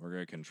 We're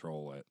going to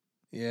control it.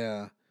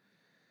 Yeah.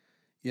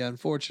 Yeah,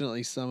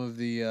 unfortunately, some of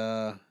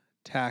the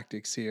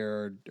tactics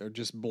here are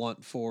just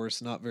blunt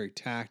force, not very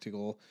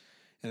tactical.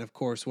 And of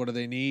course, what do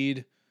they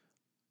need?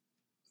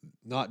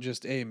 Not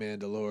just a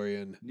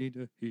Mandalorian, Need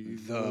a hero.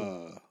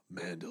 the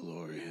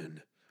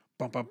Mandalorian.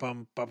 Bum, bum,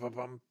 bum, bum, bum,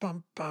 bum,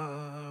 bum,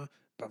 bum,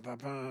 bum, bum,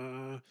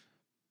 bum.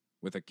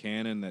 With a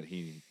cannon that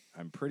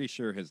I'm pretty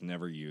sure has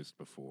never used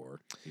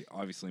before. He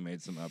obviously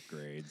made some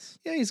upgrades.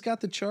 Yeah, he's got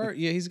the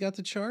he's got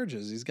the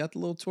charges. He's got the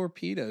little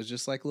torpedoes,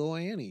 just like little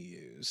Annie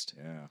used.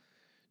 Yeah.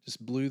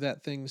 Just blew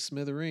that thing to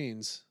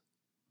smithereens.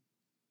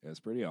 Yeah, it's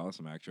pretty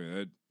awesome,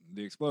 actually.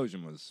 The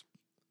explosion was...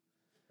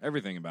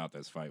 Everything about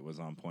this fight was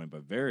on point,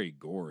 but very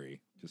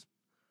gory. Just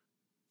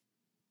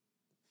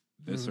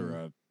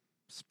viscera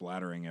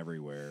splattering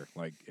everywhere.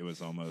 Like, it was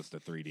almost a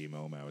 3D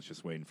moment. I was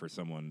just waiting for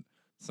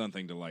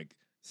something to, like,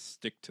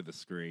 stick to the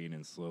screen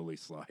and slowly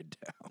slide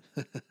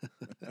down.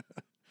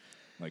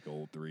 Like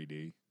old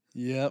 3D.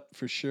 Yep,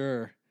 for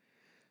sure.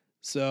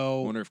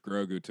 So... I wonder if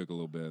Grogu took a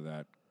little bit of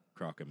that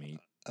crock of meat.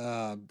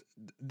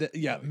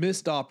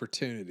 Missed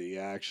opportunity,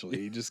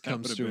 actually. He just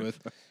comes to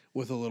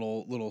with a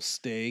little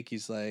steak.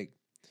 He's like,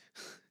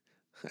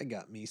 I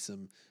got me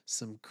some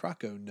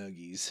croco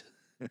nuggies.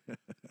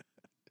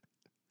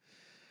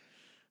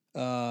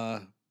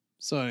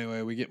 So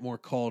anyway, we get more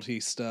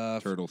culty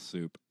stuff. Turtle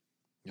soup.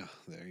 Oh,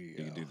 there you go.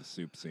 You can do the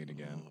soup scene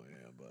again. Oh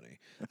yeah, buddy.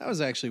 That was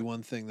actually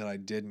one thing that I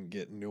didn't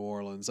get in New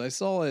Orleans. I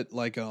saw it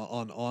like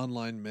on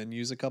online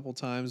menus a couple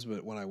times,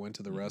 but when I went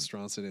to the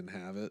restaurants, I didn't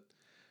have it.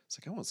 It's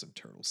like, I want some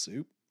turtle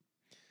soup.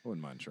 I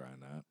wouldn't mind trying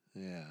that.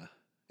 Yeah,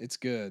 it's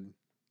good.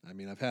 I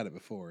mean, I've had it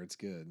before. It's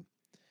good.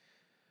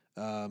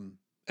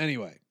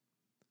 Anyway,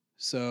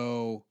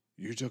 so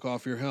you took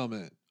off your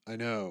helmet. I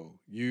know.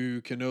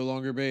 You can no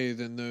longer bathe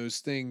in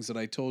those things that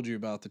I told you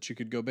about that you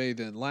could go bathe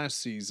in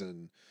last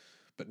season,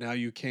 but now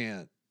you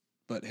can't.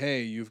 But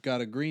hey, you've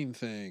got a green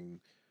thing.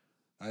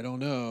 I don't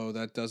know.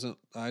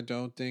 I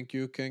don't think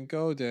you can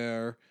go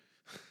there.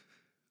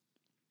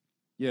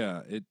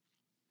 Yeah,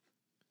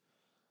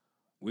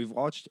 we've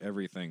watched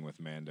everything with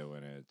Mando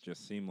in it. It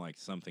just seemed like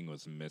something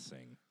was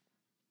missing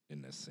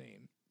in this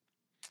scene.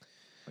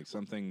 Like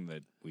something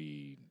that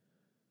we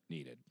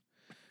needed.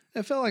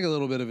 It felt like a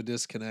little bit of a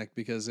disconnect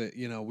because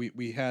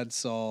we had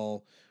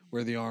Saul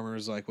where the armor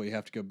is like, well, you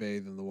have to go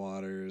bathe in the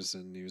waters,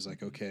 and he was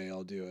like, okay,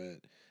 I'll do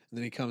it. And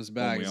then he comes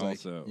back, he's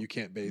like, you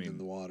can't bathe in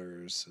the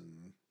waters.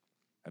 And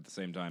at the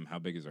same time, how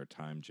big is our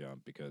time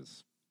jump?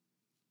 Because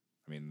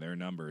their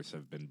numbers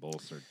have been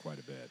bolstered quite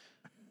a bit.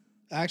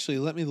 Actually,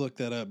 let me look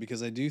that up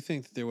because I do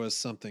think that there was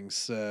something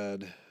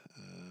said.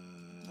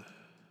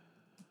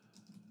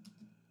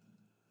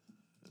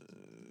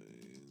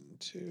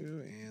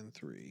 2 and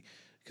 3,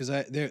 because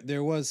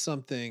there was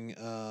something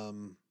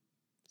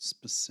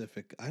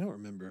specific. I don't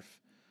remember if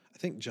I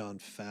think Jon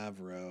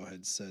Favreau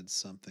had said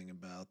something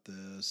about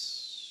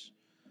this.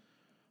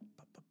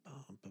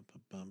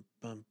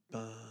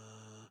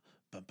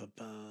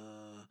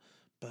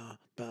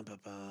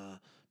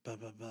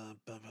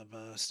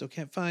 Still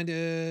can't find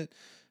it.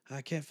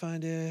 I can't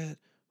find it.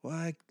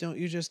 Why don't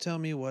you just tell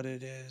me what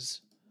it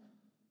is?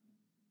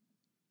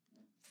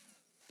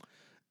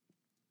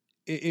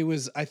 It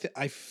was. I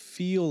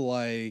feel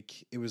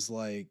like it was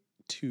like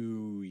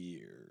 2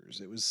 years.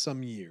 It was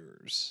some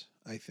years,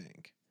 I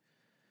think.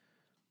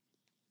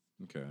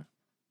 Okay.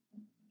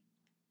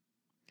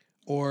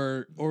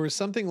 Or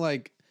something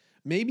like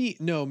maybe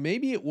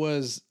it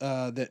was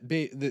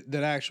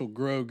that actual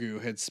Grogu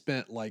had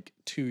spent like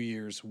 2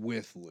 years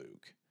with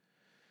Luke.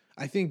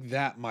 I think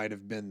that might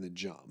have been the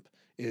jump,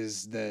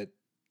 is that,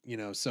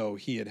 so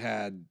he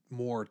had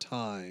more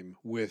time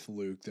with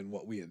Luke than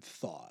what we had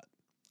thought.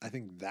 I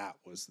think that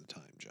was the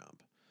time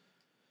jump.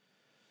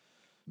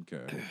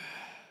 Okay.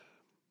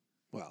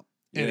 Well,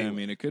 yeah,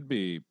 anyway. it could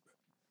be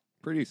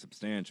pretty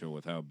substantial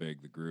with how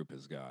big the group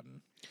has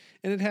gotten.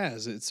 And it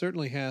has. It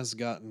certainly has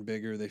gotten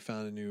bigger. They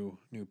found a new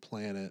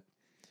planet.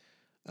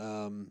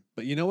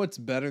 But you know what's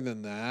better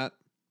than that?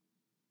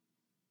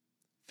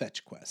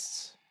 Fetch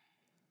quests.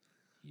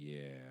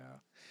 Yeah.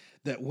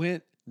 That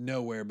went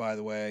nowhere, by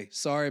the way.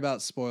 Sorry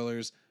about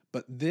spoilers,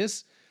 but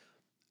this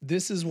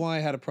is why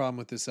I had a problem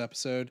with this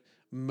episode.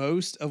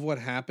 Most of what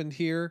happened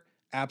here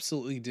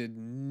absolutely did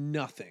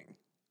nothing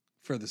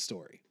for the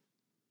story.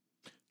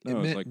 No, it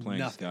was like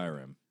playing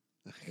Skyrim.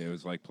 It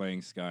was like playing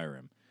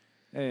Skyrim.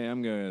 Hey,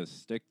 I'm going to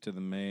stick to the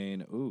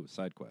main... Ooh,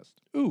 side quest.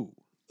 Ooh,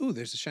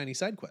 there's a shiny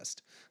side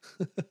quest.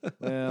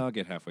 Well, I'll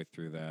get halfway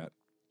through that.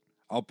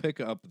 I'll pick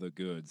up the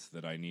goods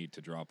that I need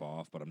to drop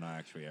off, but I'm not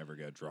actually ever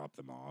going to drop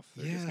them off.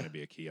 They're just going to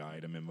be a key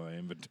item in my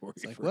inventory.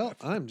 It's like, well,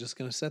 I'm just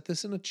going to set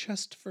this in a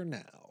chest for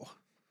now.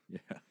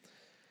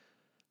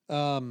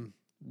 Yeah.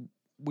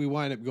 We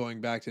wind up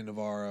going back to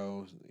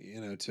Navarro,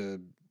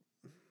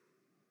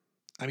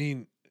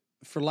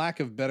 for lack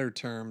of better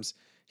terms,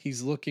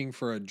 he's looking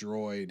for a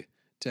droid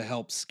to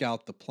help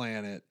scout the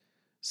planet.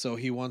 So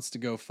he wants to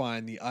go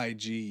find the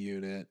IG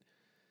unit.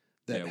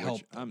 that which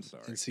helped I'm them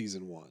sorry. in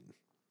season 1.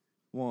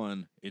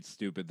 One, it's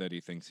stupid that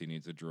he thinks he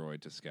needs a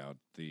droid to scout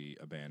the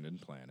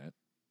abandoned planet.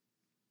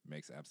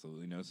 Makes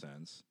absolutely no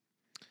sense.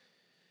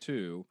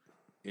 2,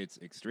 it's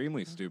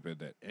extremely stupid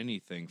that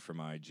anything from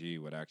IG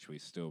would actually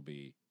still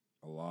be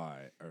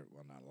alive, or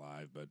well, not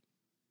alive, but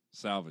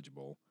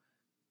salvageable.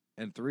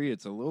 And 3,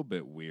 it's a little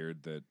bit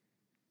weird that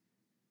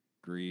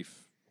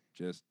Grief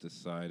just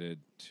decided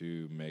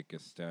to make a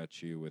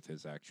statue with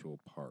his actual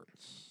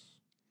parts.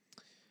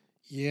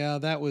 Yeah,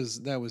 that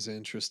was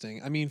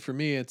interesting. I mean, for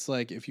me, it's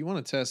like if you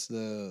want to test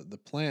the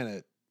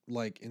planet,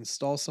 like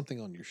install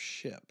something on your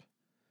ship,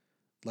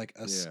 like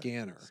a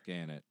scanner.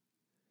 Scan it.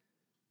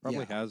 Yeah,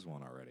 Probably has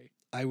one already.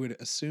 I would We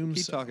assume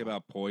keep so. talking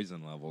about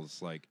poison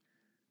levels. Like,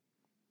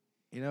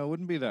 it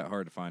wouldn't be that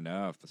hard to find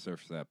out if the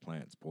surface of that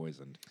planet's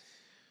poisoned.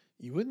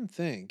 You wouldn't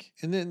think.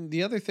 And then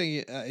the other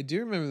thing, I do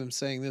remember them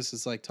saying this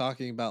is like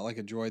talking about like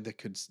a droid that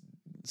could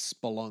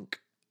spelunk.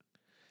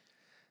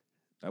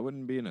 That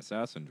wouldn't be an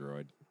assassin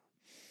droid.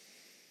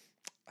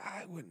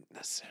 I wouldn't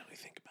necessarily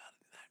think about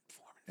it in that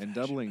form. And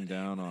fashion, doubling but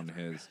down hey, on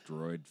whatever. his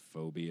droid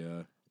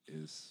phobia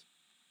is,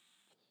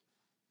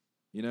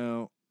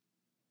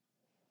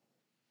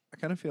 I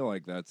kind of feel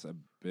like that's a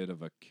bit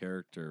of a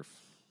character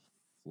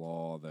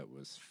flaw that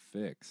was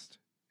fixed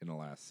in the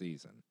last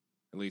season.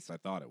 At least I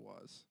thought it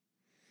was.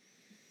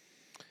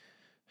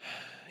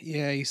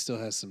 Yeah, he still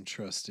has some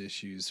trust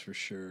issues for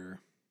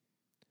sure.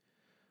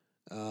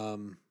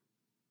 But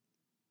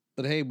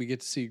hey, we get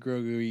to see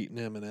Grogu eating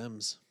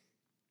M&Ms.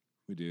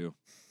 We do.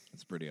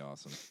 It's pretty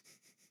awesome.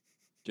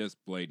 Just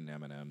blatant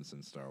M&Ms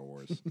in Star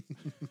Wars.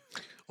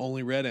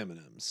 Only red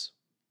M&Ms.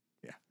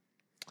 Yeah.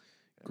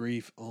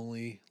 Grief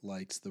only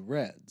likes the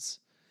reds.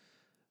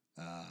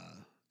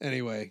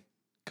 Anyway,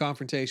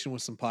 confrontation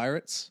with some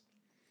pirates.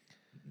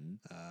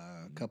 Mm-hmm.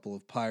 A couple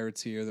of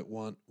pirates here that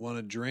want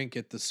a drink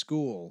at the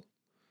school.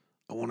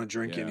 I want a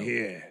drink in Yeah.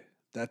 here.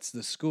 That's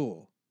the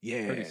school.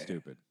 Yeah. Pretty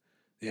stupid.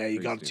 Yeah, you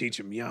Pretty got to stupid. teach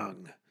them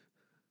young.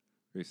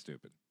 Pretty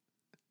stupid.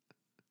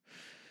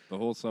 The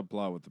whole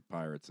subplot with the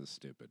pirates is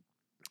stupid.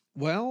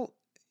 Well,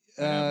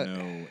 I have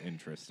no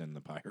interest in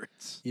the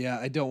pirates. Yeah,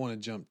 I don't want to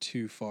jump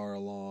too far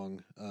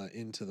along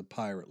into the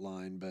pirate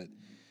line, but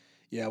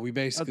yeah, we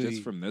basically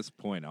Just from this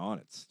point on,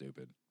 it's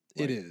stupid.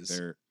 It is.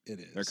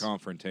 Their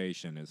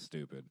confrontation is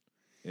stupid.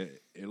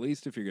 At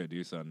least if you're gonna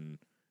do something,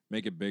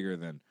 make it bigger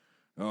than,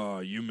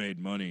 oh, you made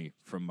money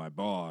from my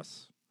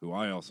boss, who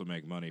I also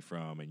make money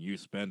from, and you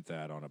spent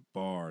that on a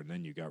bar, and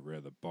then you got rid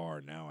of the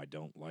bar. Now I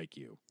don't like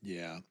you.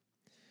 Yeah.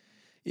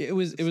 It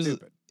was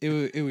stupid.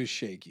 It was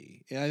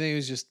shaky. I think it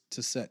was just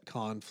to set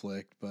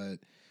conflict, but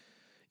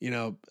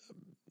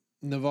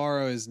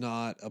Navarro is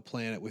not a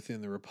planet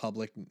within the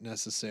Republic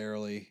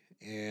necessarily,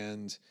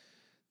 and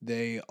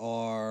they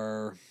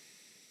are,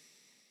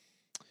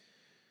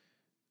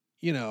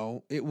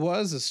 it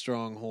was a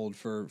stronghold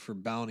for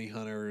bounty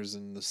hunters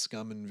and the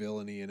scum and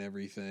villainy and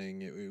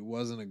everything. It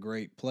wasn't a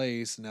great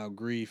place. Now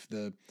Grief,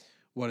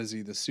 what is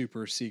he, the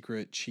super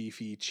secret Chief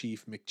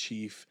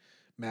McChief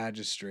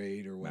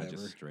magistrate or whatever.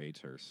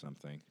 Magistrate or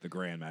something. The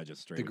Grand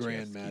Magistrate. The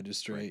Grand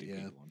Magistrate,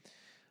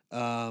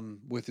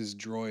 with his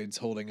droids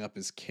holding up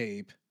his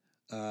cape.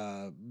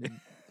 That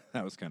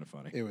was kind of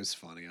funny. It was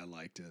funny. I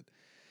liked it.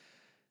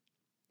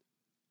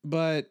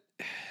 But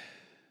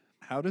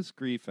how does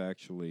Grief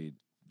actually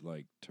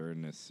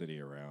turn this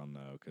city around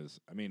though? Because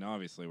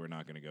obviously we're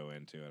not going to go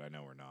into it. I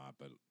know we're not,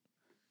 but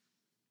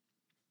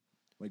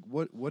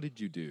what did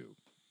you do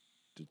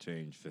to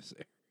change this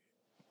area?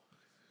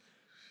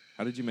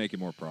 How did you make it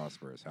more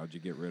prosperous? How did you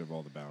get rid of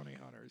all the bounty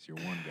hunters? You're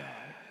one guy.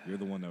 You're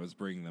the one that was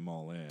bringing them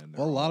all in.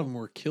 Well, a lot of them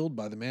were killed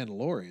by the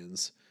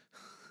Mandalorians.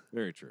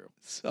 Very true.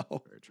 So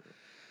very true.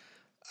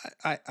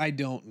 I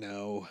don't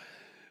know.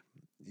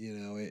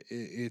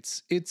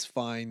 It's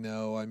fine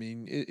though. I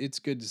mean, it's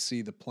good to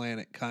see the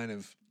planet kind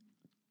of.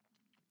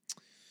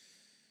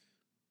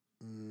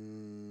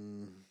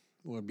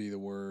 What would be the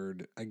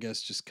word? I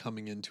guess just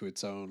coming into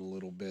its own a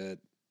little bit.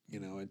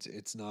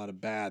 It's not a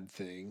bad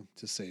thing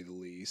to say the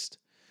least.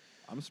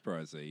 I'm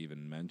surprised they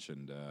even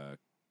mentioned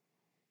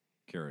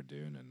Cara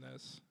Dune in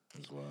this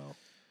as well.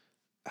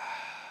 No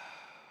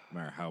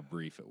matter how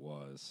brief it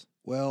was.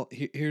 Well,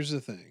 here's the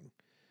thing.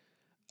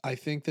 I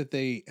think that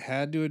they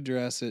had to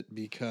address it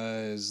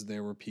because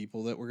there were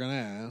people that were going to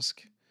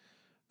ask.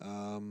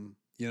 No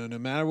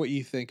matter what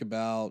you think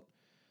about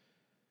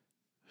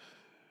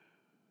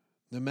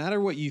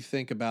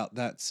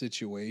that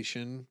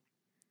situation,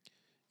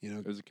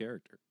 it was a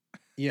character.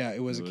 Yeah,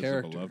 it was a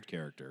character. A beloved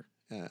character.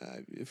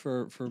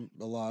 For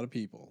a lot of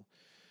people.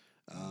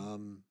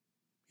 Gina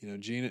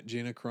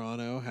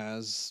Carano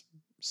has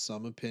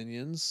some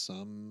opinions.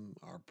 Some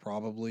are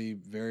probably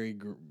very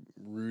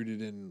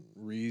rooted in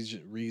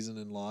reason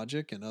and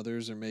logic, and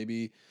others are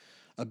maybe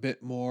a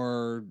bit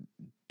more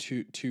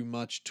too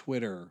much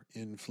Twitter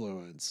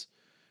influence.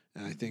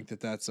 And I think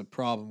that that's a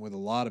problem with a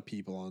lot of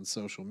people on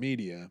social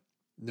media,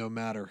 no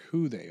matter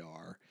who they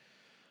are.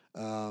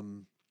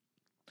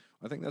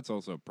 I think that's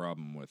also a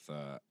problem with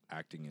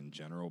acting in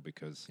general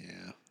because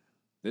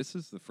this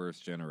is the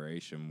first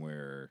generation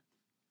where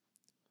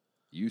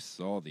you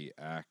saw the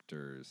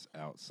actors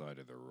outside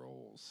of their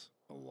roles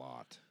a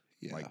lot.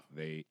 Yeah. Like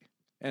they,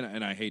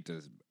 and I hate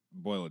to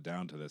boil it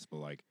down to this, but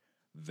like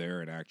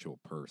they're an actual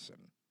person.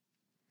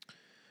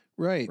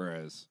 Right.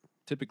 Whereas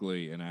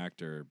typically an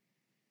actor,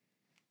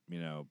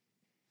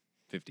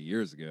 50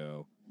 years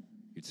ago,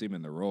 you'd see them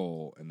in the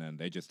role and then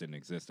they just didn't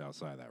exist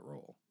outside that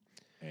role.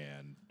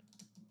 And,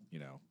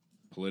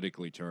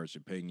 politically charged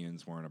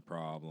opinions weren't a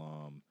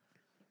problem.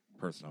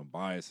 Personal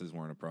biases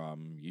weren't a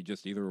problem. You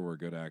just either were a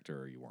good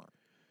actor or you weren't.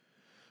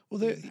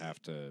 Well, you didn't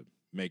have to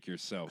make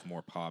yourself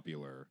more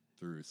popular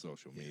through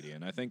social media.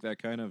 And I think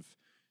that kind of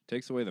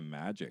takes away the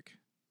magic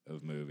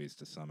of movies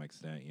to some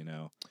extent,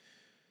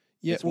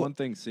 Yeah, it's one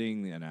thing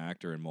seeing an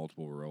actor in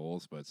multiple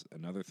roles, but it's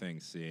another thing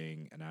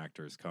seeing an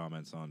actor's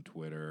comments on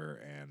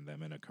Twitter and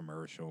them in a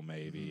commercial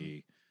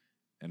maybe,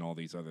 and all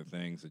these other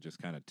things that just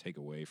kind of take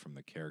away from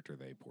the character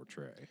they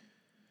portray.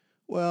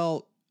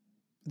 Well,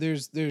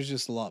 there's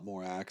just a lot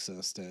more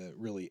access to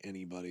really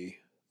anybody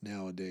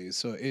nowadays,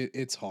 so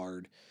it's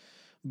hard.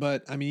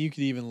 But I mean, you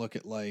could even look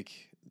at like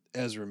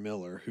Ezra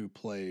Miller, who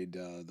played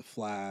the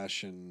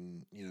Flash,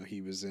 and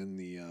he was in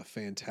the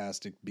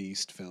Fantastic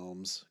Beast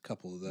films, a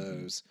couple of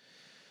those.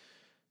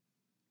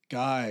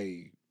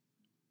 Guy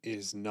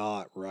is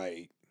not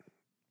right.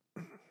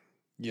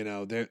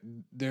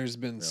 There's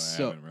been I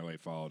haven't really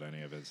followed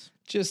any of his.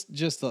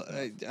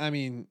 I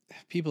mean,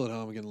 people at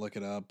home can look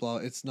it up. Well,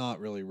 it's not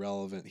really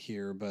relevant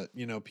here, but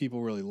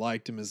people really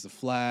liked him as the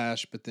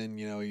Flash, but then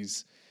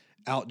he's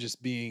out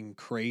just being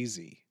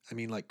crazy. I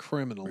mean, like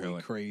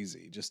criminally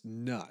crazy, just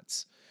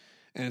nuts.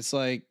 And it's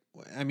like,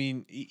 I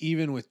mean,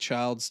 even with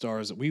child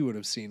stars that we would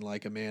have seen,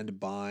 like Amanda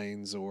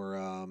Bynes or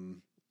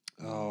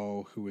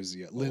who is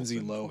he? Lindsay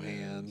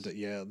Lohan,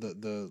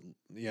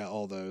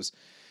 all those.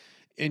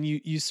 And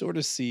you sort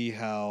of see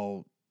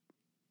how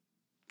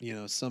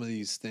some of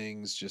these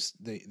things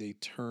just they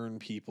turn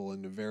people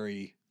into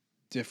very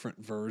different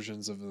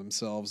versions of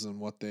themselves than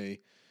what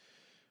they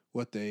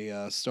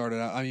started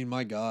out. I mean,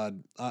 my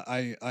God,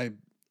 I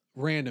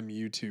random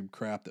YouTube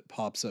crap that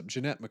pops up.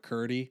 Jeanette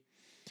McCurdy,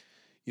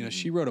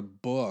 she wrote a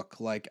book,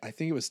 like I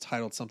think it was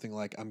titled something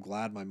like "I'm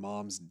Glad My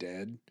Mom's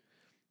Dead,"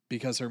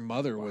 because her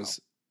mother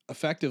was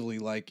effectively,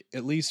 like,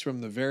 at least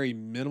from the very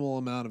minimal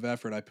amount of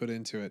effort I put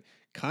into it,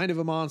 kind of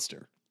a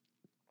monster.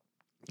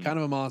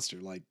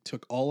 Like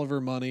took all of her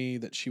money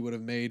that she would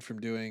have made from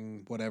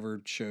doing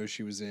whatever show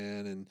she was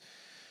in and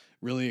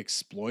really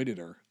exploited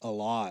her a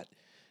lot.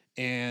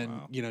 And,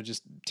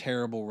 just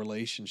terrible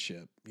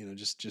relationship,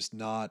 just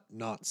not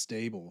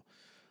stable.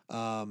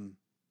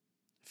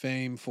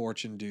 Fame,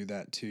 fortune do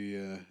that to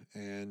you.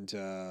 And,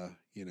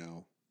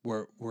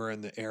 we're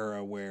in the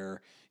era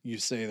where you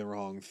say the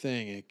wrong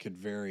thing, it could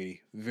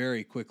very,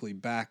 very quickly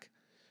blow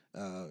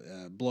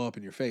up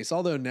in your face.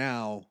 Although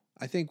now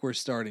I think we're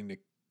starting to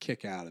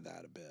kick out of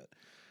that a bit.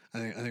 I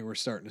think we're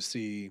starting to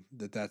see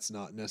that that's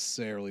not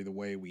necessarily the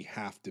way we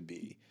have to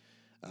be.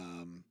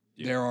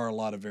 There are a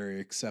lot of very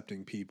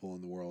accepting people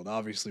in the world.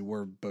 Obviously,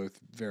 we're both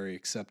very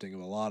accepting of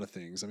a lot of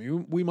things. I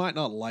mean, we might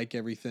not like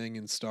everything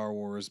in Star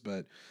Wars,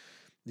 but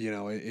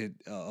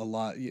a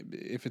lot.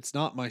 If it's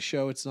not my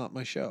show, it's not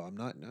my show.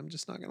 I'm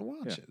just not going to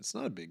watch it. It's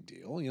not a big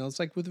deal. It's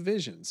like with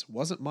Visions.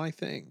 Wasn't my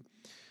thing.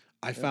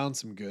 I found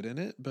some good in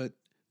it, but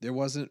it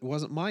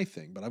wasn't my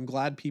thing. But I'm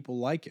glad people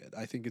like it.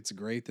 I think it's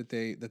great that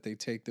they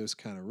take those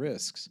kind of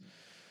risks,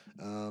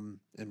 and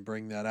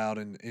bring that out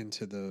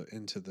into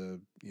the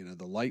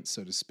the light,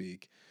 so to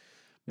speak.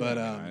 But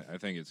I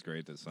think it's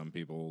great that some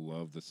people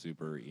love the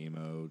super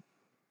emo,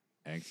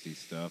 angsty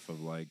stuff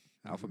of like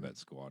Alphabet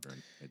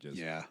Squadron. It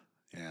just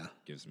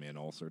gives me an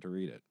ulcer to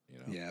read it.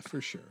 Yeah,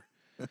 for sure.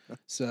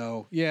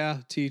 So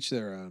teach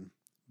their own.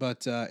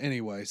 But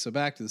anyway, so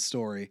back to the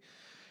story.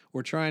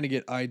 We're trying to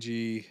get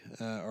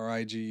our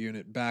IG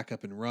unit back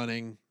up and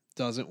running.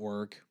 Doesn't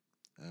work.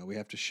 We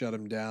have to shut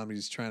him down.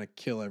 He's trying to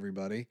kill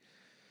everybody.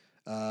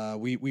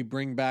 We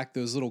bring back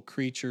those little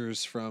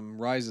creatures from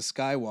Rise of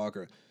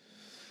Skywalker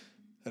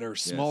that are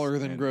smaller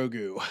than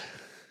Grogu.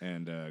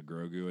 And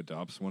Grogu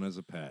adopts one as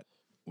a pet,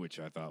 which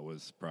I thought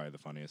was probably the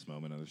funniest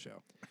moment of the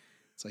show.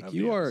 It's like,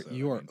 you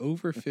are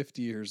over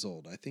 50 years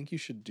old. I think you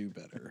should do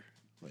better.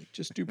 Like,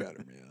 just do better,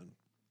 man.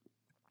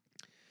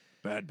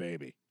 Bad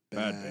baby.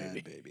 Bad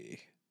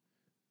baby.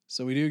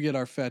 So we do get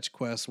our fetch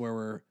quest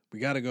where we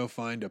got to go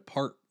find a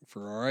part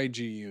for our IG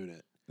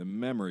unit. The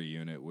memory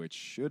unit, which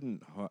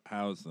shouldn't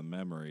house the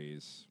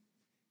memories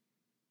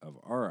of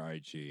our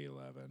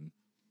IG-11.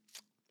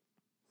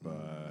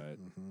 But,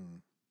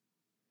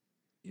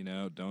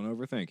 don't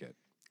overthink it.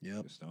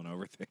 Yep. Just don't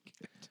overthink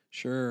it.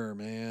 Sure,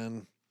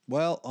 man.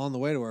 Well, on the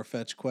way to our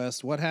fetch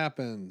quest, what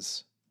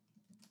happens?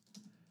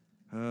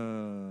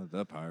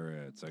 The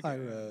pirates.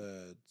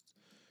 Pirates.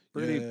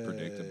 Pretty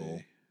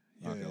predictable.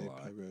 Not gonna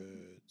lie.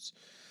 Pirates.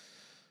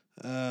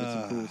 Get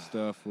some cool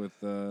stuff with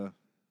the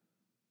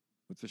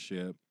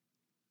ship.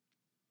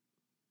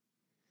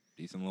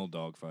 Decent little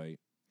dogfight.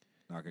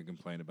 Not gonna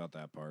complain about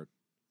that part.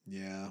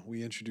 Yeah,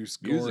 we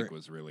introduced music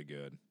was really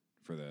good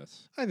for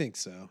this. I think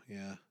so.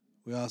 Yeah,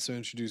 we also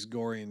introduced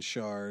Gory and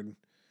Shard.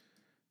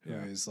 who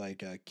is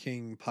like a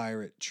king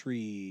pirate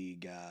tree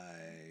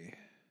guy.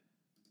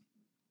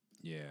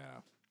 Yeah.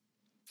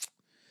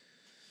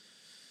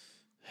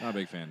 Not a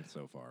big fan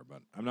so far,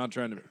 but I'm not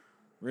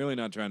really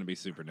not trying to be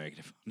super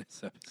negative on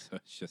this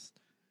episode. It's just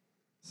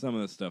some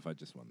of the stuff I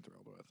just wasn't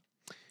thrilled with.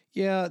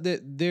 Yeah,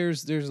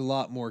 there's a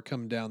lot more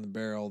coming down the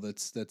barrel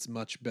that's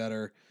much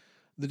better.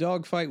 The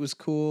dogfight was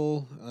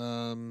cool.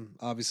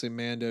 Obviously,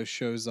 Mando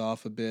shows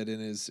off a bit in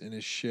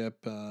his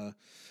ship,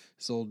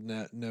 his old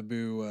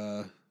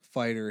Naboo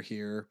fighter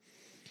here,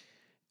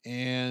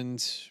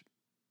 and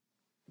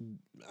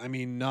I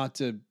mean, not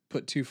to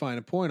put too fine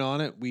a point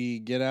on it, we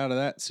get out of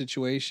that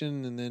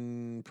situation and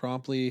then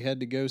promptly head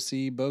to go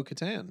see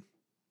Bo-Katan.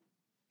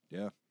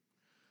 Yeah.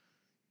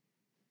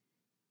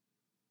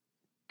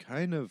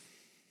 Kind of.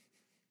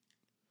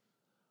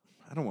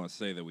 I don't want to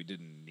say that we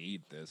didn't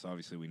need this.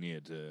 Obviously, we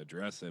needed to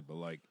address it, but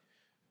like,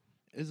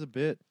 is a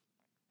bit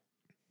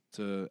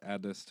to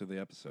add this to the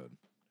episode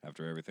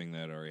after everything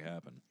that already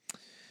happened.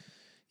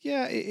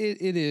 Yeah,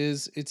 it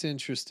is. It's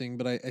interesting,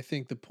 but I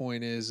think the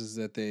point is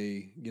that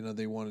they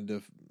wanted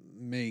to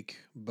make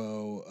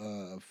Bo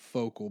a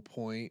focal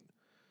point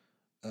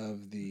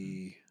of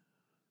the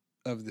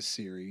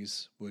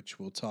series, which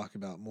we'll talk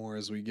about more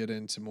as we get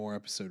into more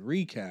episode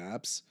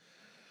recaps.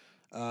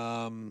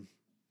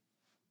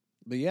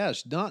 But yeah,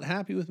 she's not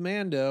happy with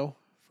Mando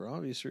for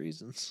obvious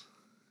reasons.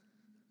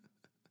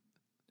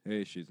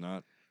 Hey, she's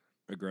not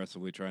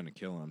aggressively trying to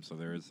kill him, so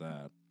there is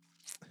that.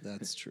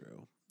 That's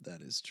true.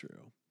 That is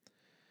true.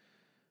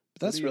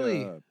 But that's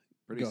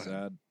pretty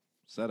sad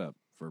setup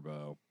for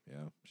Bo.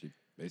 Yeah, she's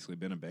basically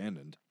been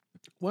abandoned.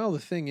 Well, the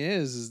thing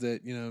is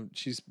that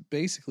she's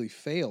basically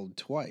failed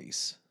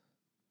twice.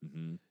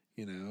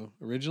 Mm-hmm.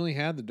 Originally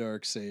had the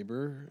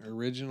Darksaber.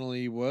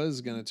 Originally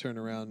was going to turn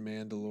around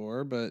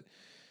Mandalore, but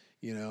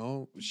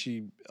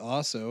she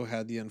also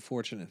had the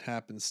unfortunate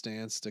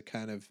happenstance to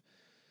kind of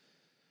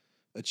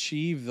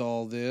achieve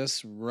all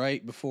this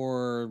right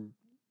before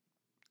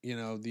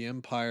the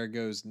Empire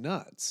goes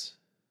nuts.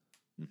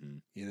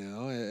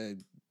 Mm-hmm.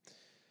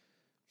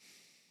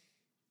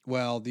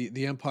 Well,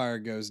 the Empire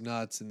goes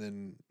nuts, and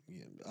then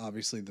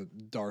obviously the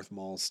Darth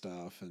Maul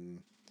stuff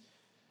and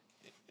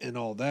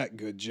all that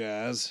good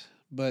jazz.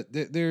 But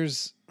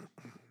there's,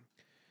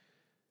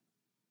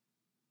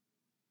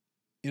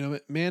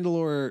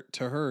 Mandalore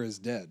to her is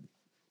dead.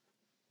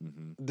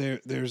 Mm-hmm.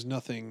 There's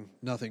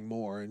nothing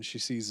more, and she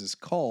sees this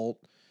cult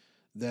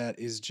that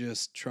is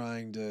just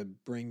trying to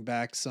bring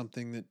back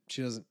something that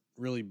she doesn't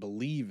really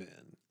believe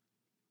in.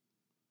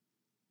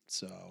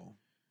 So,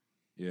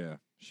 yeah,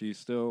 she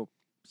still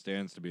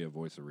stands to be a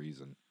voice of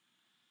reason,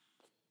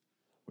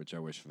 which I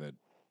wish that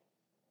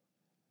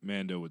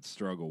Mando would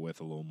struggle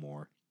with a little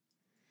more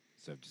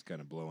instead of just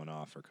kind of blowing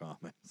off her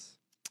comments.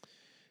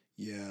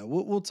 Yeah,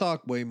 we'll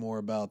talk way more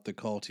about the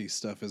culty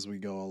stuff as we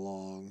go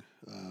along.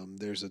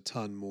 There's a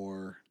ton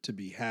more to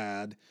be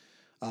had.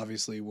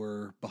 Obviously,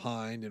 we're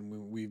behind,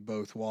 and we've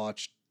both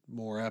watched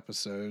more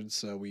episodes,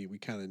 so we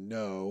kind of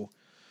know.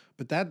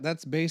 But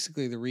that's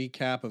basically the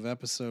recap of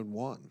episode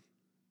 1.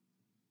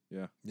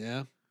 Yeah.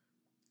 Yeah?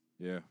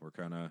 Yeah, we're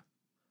kind of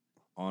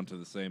on to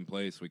the same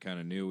place we kind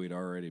of knew we'd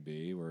already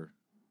be. We're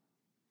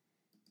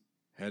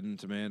heading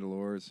to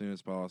Mandalore as soon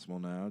as possible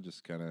now,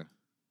 just kind of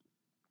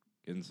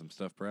getting some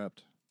stuff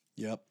prepped.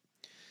 Yep.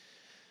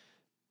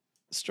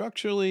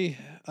 Structurally,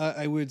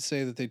 I would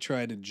say that they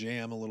tried to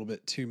jam a little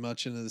bit too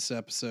much into this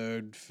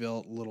episode.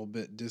 Felt a little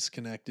bit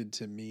disconnected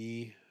to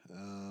me,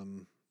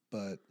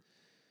 but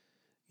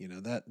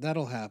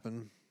that'll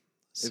happen.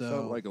 It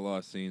felt like a lot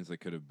of scenes that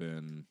could have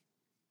been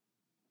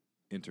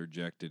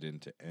interjected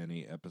into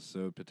any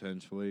episode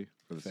potentially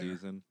for the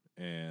season,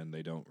 and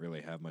they don't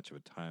really have much of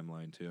a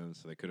timeline to them,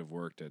 so they could have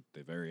worked at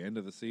the very end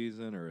of the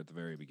season or at the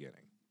very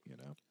beginning.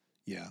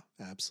 Yeah,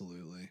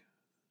 absolutely.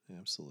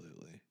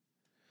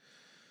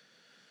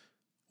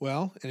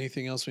 Well,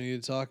 anything else we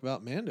need to talk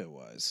about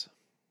Mando-wise?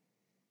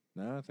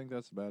 No, I think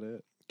that's about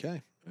it.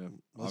 Okay. Yeah.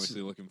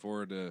 Obviously looking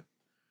forward to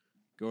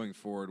going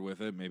forward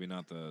with it. Maybe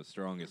not the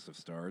strongest of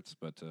starts,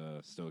 but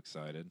still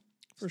excited.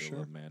 For still sure.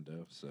 Love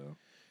Mando, so.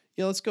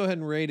 Yeah, let's go ahead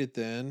and rate it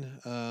then.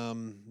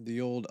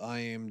 The old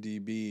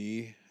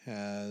IMDb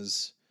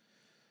has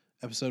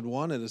episode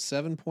 1 at a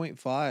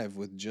 7.5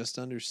 with just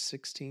under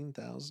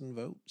 16,000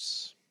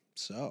 votes.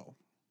 So,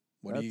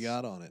 what do you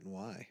got on it and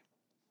why?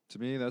 To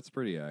me, that's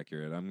pretty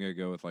accurate. I'm going to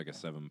go with like a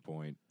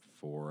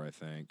 7.4, I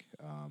think.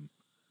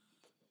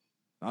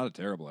 Not a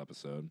terrible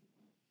episode.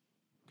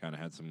 Kind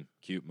of had some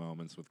cute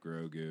moments with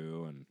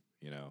Grogu, and,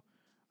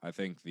 I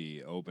think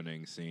the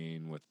opening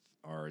scene with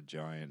our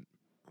giant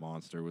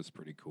monster was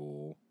pretty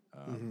cool.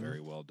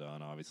 Very well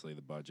done. Obviously,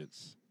 the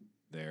budget's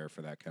there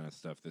for that kind of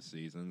stuff this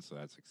season, so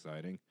that's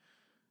exciting.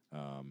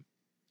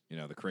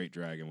 The Crate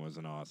Dragon was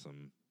an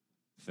awesome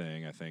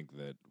thing. I think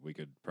that we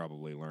could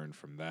probably learn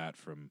from that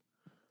from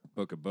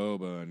Book of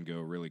Boba and go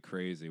really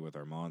crazy with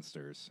our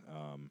monsters.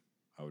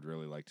 I would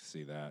really like to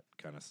see that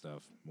kind of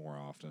stuff more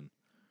often.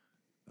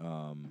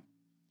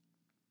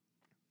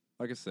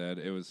 Like I said,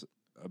 it was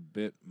a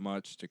bit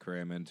much to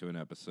cram into an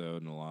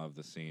episode, and a lot of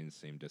the scenes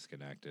seem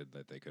disconnected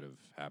that they could have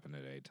happened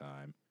at any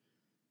time.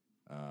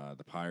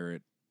 The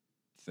pirate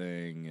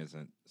thing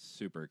isn't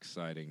super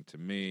exciting to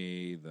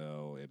me,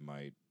 though that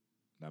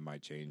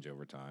might change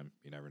over time.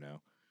 You never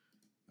know.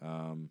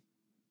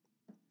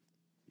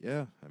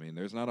 Yeah, I mean,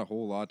 there's not a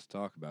whole lot to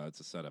talk about. It's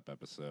a setup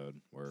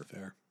episode. We're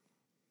Fair.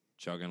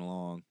 chugging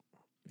along,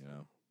 you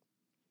know.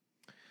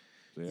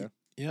 So yeah.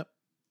 Yep.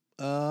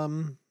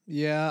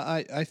 Yeah,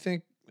 I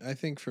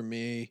think for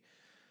me,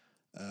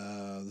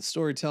 the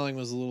storytelling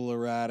was a little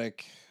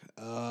erratic.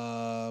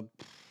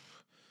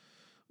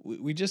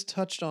 We just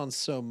touched on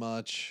so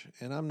much,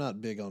 and I'm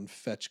not big on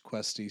fetch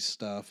questy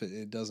stuff.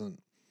 It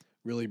doesn't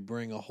really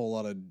bring a whole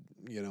lot of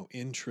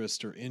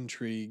interest or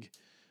intrigue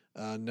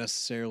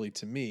necessarily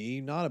to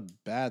me. Not a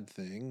bad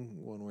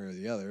thing one way or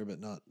the other, but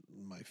not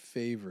my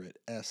favorite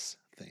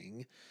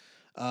thing.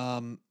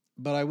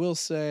 But I will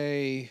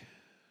say,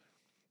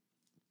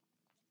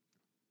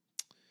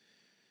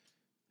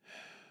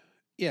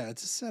 yeah,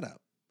 it's a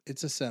setup.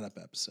 It's a setup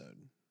episode,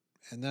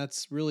 and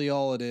that's really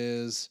all it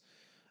is.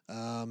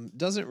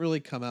 Doesn't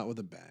really come out with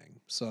a bang,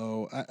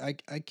 so I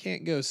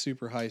can't go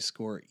super high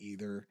score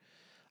either.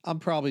 I'm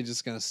probably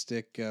just gonna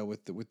stick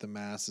with the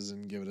masses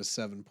and give it a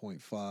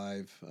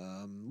 7.5.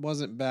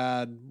 Wasn't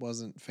bad,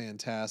 wasn't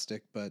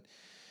fantastic, but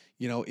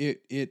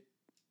it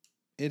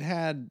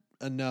had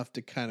enough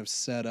to kind of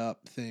set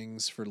up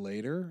things for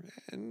later,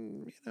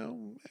 and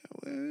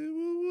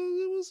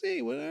we'll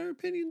see what our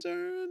opinions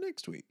are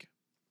next week.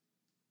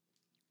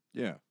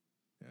 Yeah.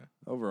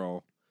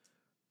 Overall,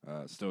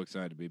 still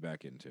excited to be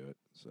back into it.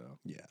 So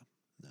Yeah,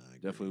 no,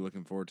 definitely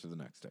looking forward to the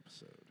next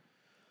episode.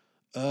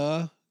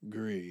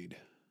 Agreed.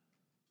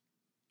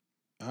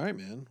 All right,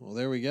 man. Well,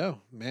 there we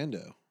go.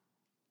 Mando.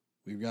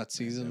 We've got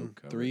season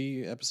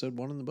 3, episode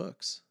 1 in the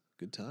books.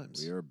 Good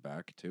times. We are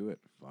back to it.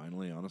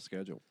 Finally on a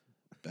schedule.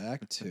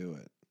 Back to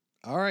it.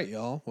 All right,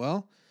 y'all.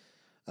 Well,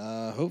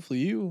 hopefully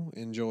you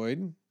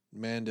enjoyed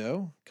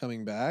Mando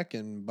coming back,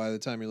 and by the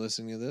time you're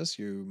listening to this,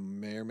 you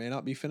may or may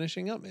not be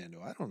finishing up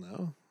Mando. I don't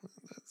know.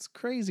 That's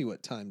crazy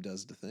what time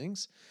does to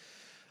things.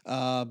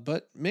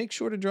 But make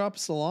sure to drop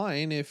us a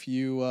line if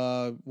you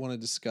want to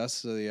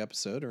discuss the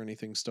episode or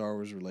anything Star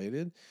Wars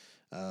related.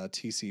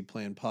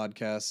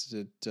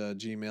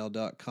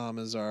 tcplanpodcast@gmail.com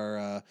is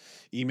our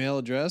email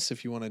address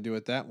if you want to do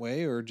it that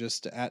way, or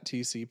just at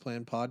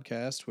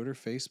tcplanpodcast, Twitter,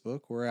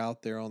 Facebook. We're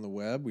out there on the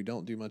web. We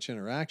don't do much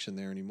interaction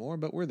there anymore,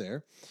 but we're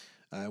there.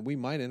 We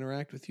might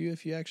interact with you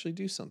if you actually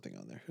do something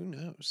on there. Who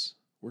knows?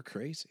 We're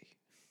crazy.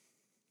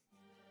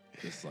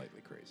 Just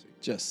slightly crazy.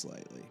 Just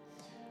slightly.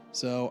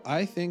 So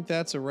I think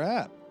that's a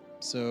wrap.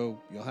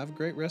 So you'll have a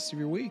great rest of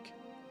your week.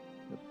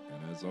 Yep.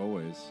 And as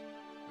always,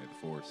 may the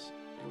Force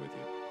be with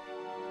you.